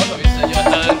后，这个小丑鱼吃就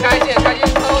很开心，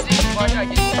超级喜欢下一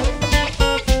个。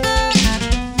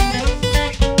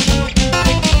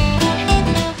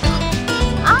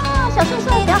小帅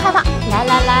帅，不要害怕，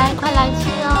来，快来吃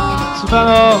哦！吃饭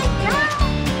喽！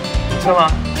你知道吗？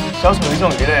小丑鱼这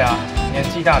种鱼类啊，年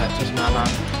纪大的就是妈妈，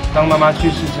当妈妈去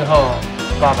世之后，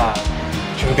爸爸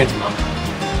就会变成妈妈。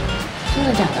真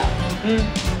的假的？嗯。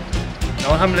然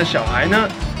后他们的小孩呢，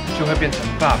就会变成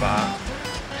爸爸。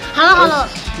好了，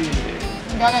你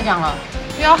不要再讲了，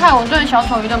不要害我对小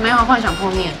丑鱼的美好幻想破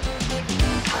灭。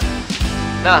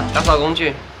那打扫工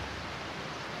具。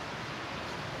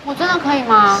我真的可以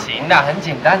吗？行的，很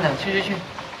简单的，去。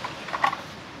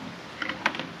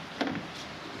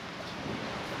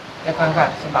要看，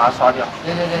先把它刷掉。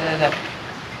对。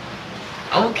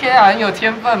OK 啊，很有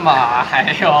天分嘛，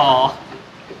还有。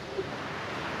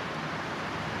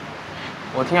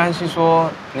我听安西说，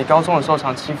你高中的时候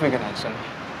常欺负一个男生。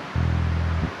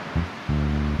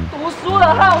读书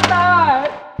的好呆，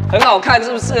很好看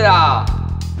是不是啊？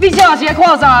你叫些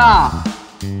扩张啊？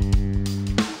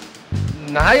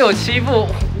哪有欺负？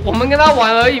我们跟他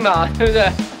玩而已嘛，对不对？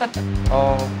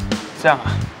哦，这样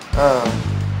啊。嗯。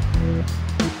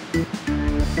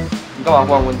你干嘛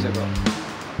忽然问这个？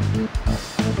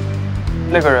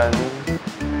那个人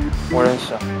我认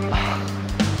识啊。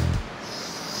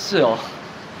是哦，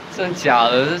真的假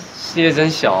的？这世界真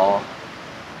小哦。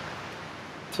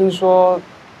听说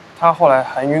他后来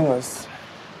含冤而死。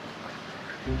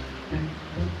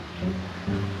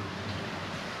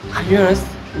含冤而死？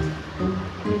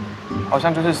好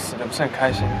像就是死得不是很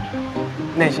开心，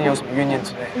内心有什么怨念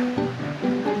之类的。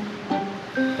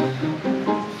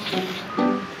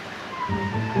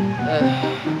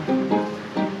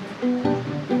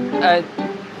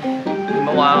你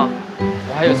们玩啊，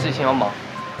我还有事情要忙。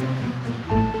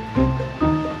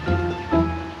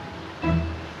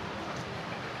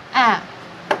哎，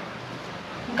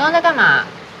你刚刚在干嘛？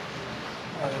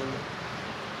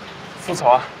复仇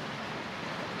啊！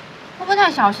会不会太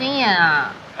小心眼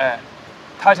啊？哎，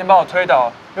他以前把我推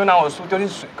倒，又拿我的书丢进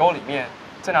水沟里面，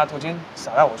再拿土巾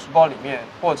撒在我书包里面，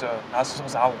或者拿石头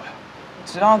砸我，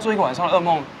只让他做一个晚上的噩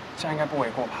梦，这样应该不为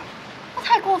过吧？那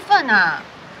太过分啊！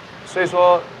所以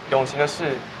说，永晴的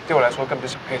事对我来说根本就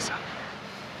是小 case 啊。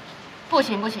不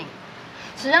行，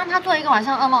只让他做一个晚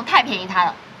上噩梦，太便宜他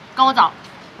了。跟我走。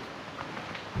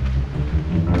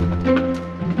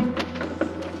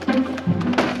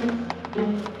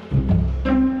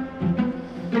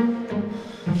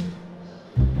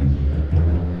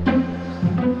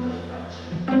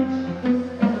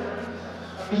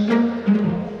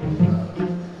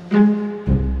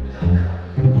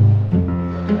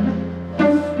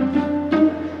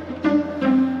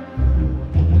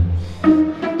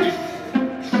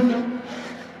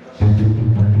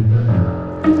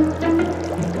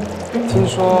听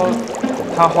说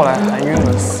他后来含冤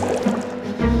而死。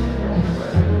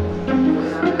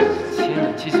天哪，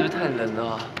其实太冷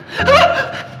了。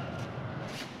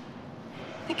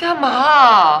干嘛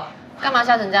啊？干嘛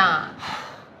笑成这样啊？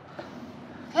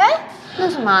哎，那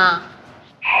什么啊？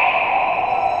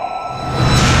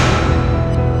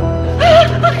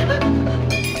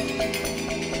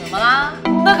怎么啦？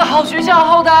那个好学校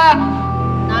后台。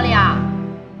哪里啊？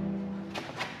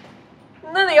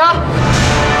那里啊。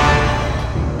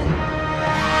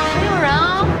没有人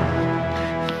哦。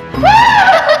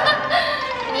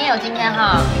你也有今天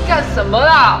哈？你干什么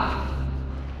啦？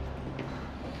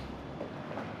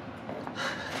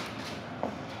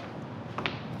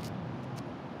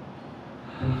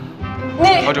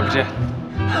你好久不见。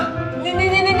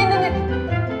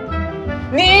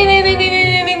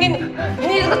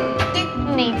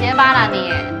你结巴了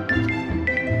你？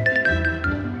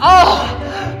哦，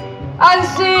安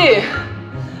息。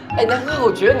哎，难怪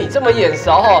我觉得你这么眼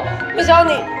熟哦，没想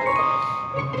到你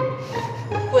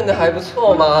混得还不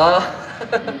错嘛。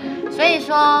所以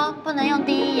说不能用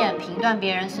第一眼评断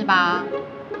别人是吧？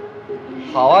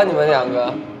好啊，你们两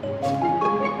个。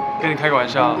跟你开个玩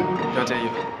笑，不要介意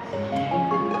了。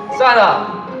算了，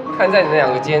看在你们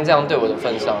两个今天这样对我的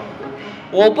份上，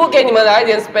我不给你们来一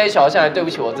点 special， 像还对不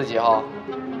起我自己哈。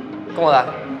跟我来。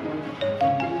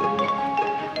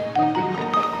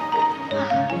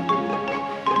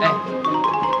哎，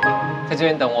在这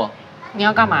边等我。你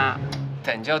要干嘛？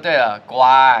等就对了，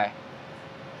乖。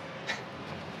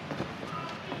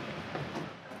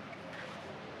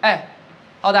哎，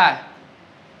浩代，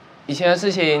以前的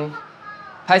事情，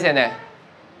拍谁呢？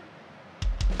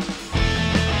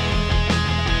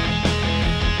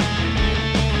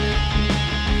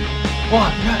哇，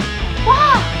你看，哇，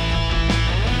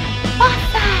哇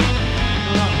塞！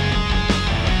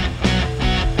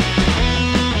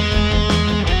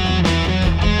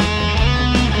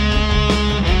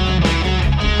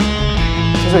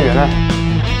这是圆呢？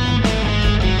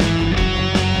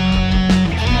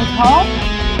铁头。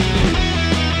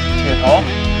铁头。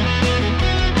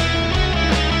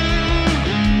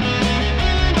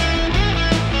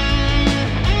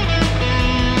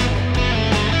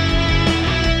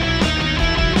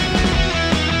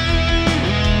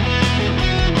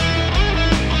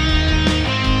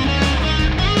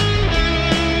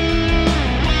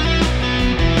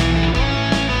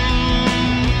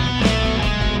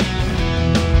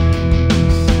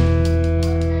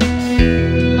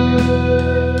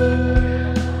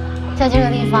在这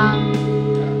个地方，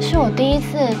是我第一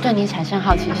次对你产生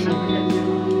好奇心。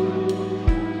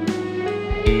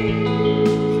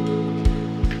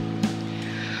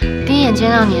第一眼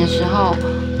见到你的时候，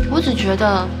我只觉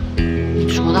得你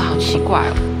着得好奇怪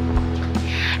哦，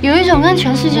有一种跟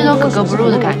全世界都格格不入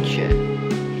的感觉。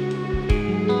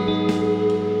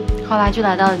后来就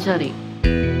来到了这里。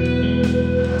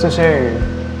这些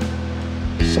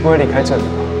鱼是不会离开这里的，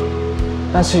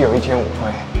但是有一天我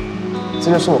会。这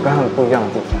就是我跟他们不一样的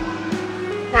地方。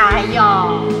哪有？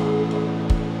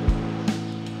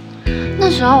那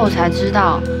时候我才知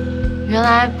道，原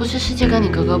来不是世界跟你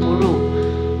格格不入，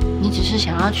你只是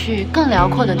想要去更辽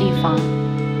阔的地方。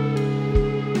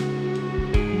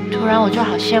突然我就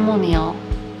好羡慕你哦，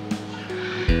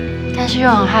但是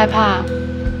又很害怕，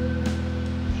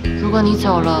如果你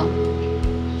走了，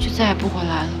就再也不回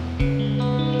来了。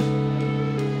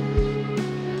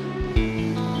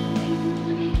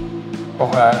我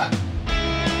回来了。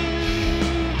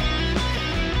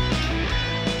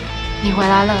你回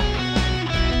来了。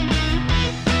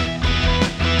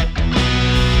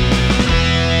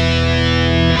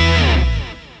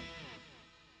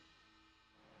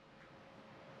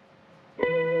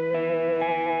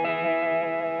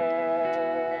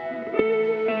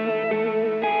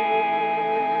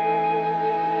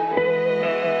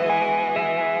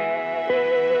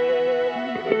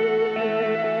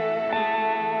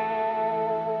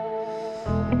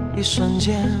一瞬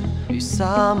间，雨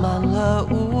洒满了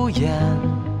屋檐，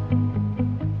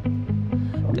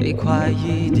得快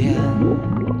一点，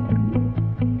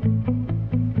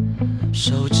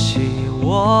收起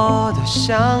我的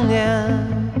想念，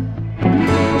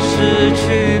失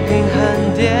去平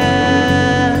衡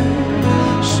点，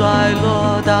摔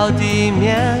落到地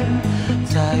面，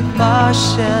才发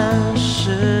现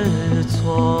是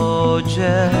错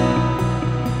觉。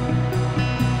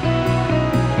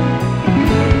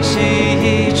记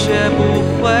忆却不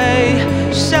会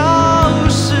消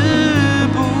失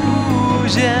不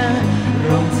见，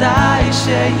融在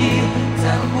血液，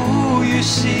在呼吁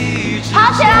细之间。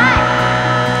跑起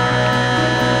来！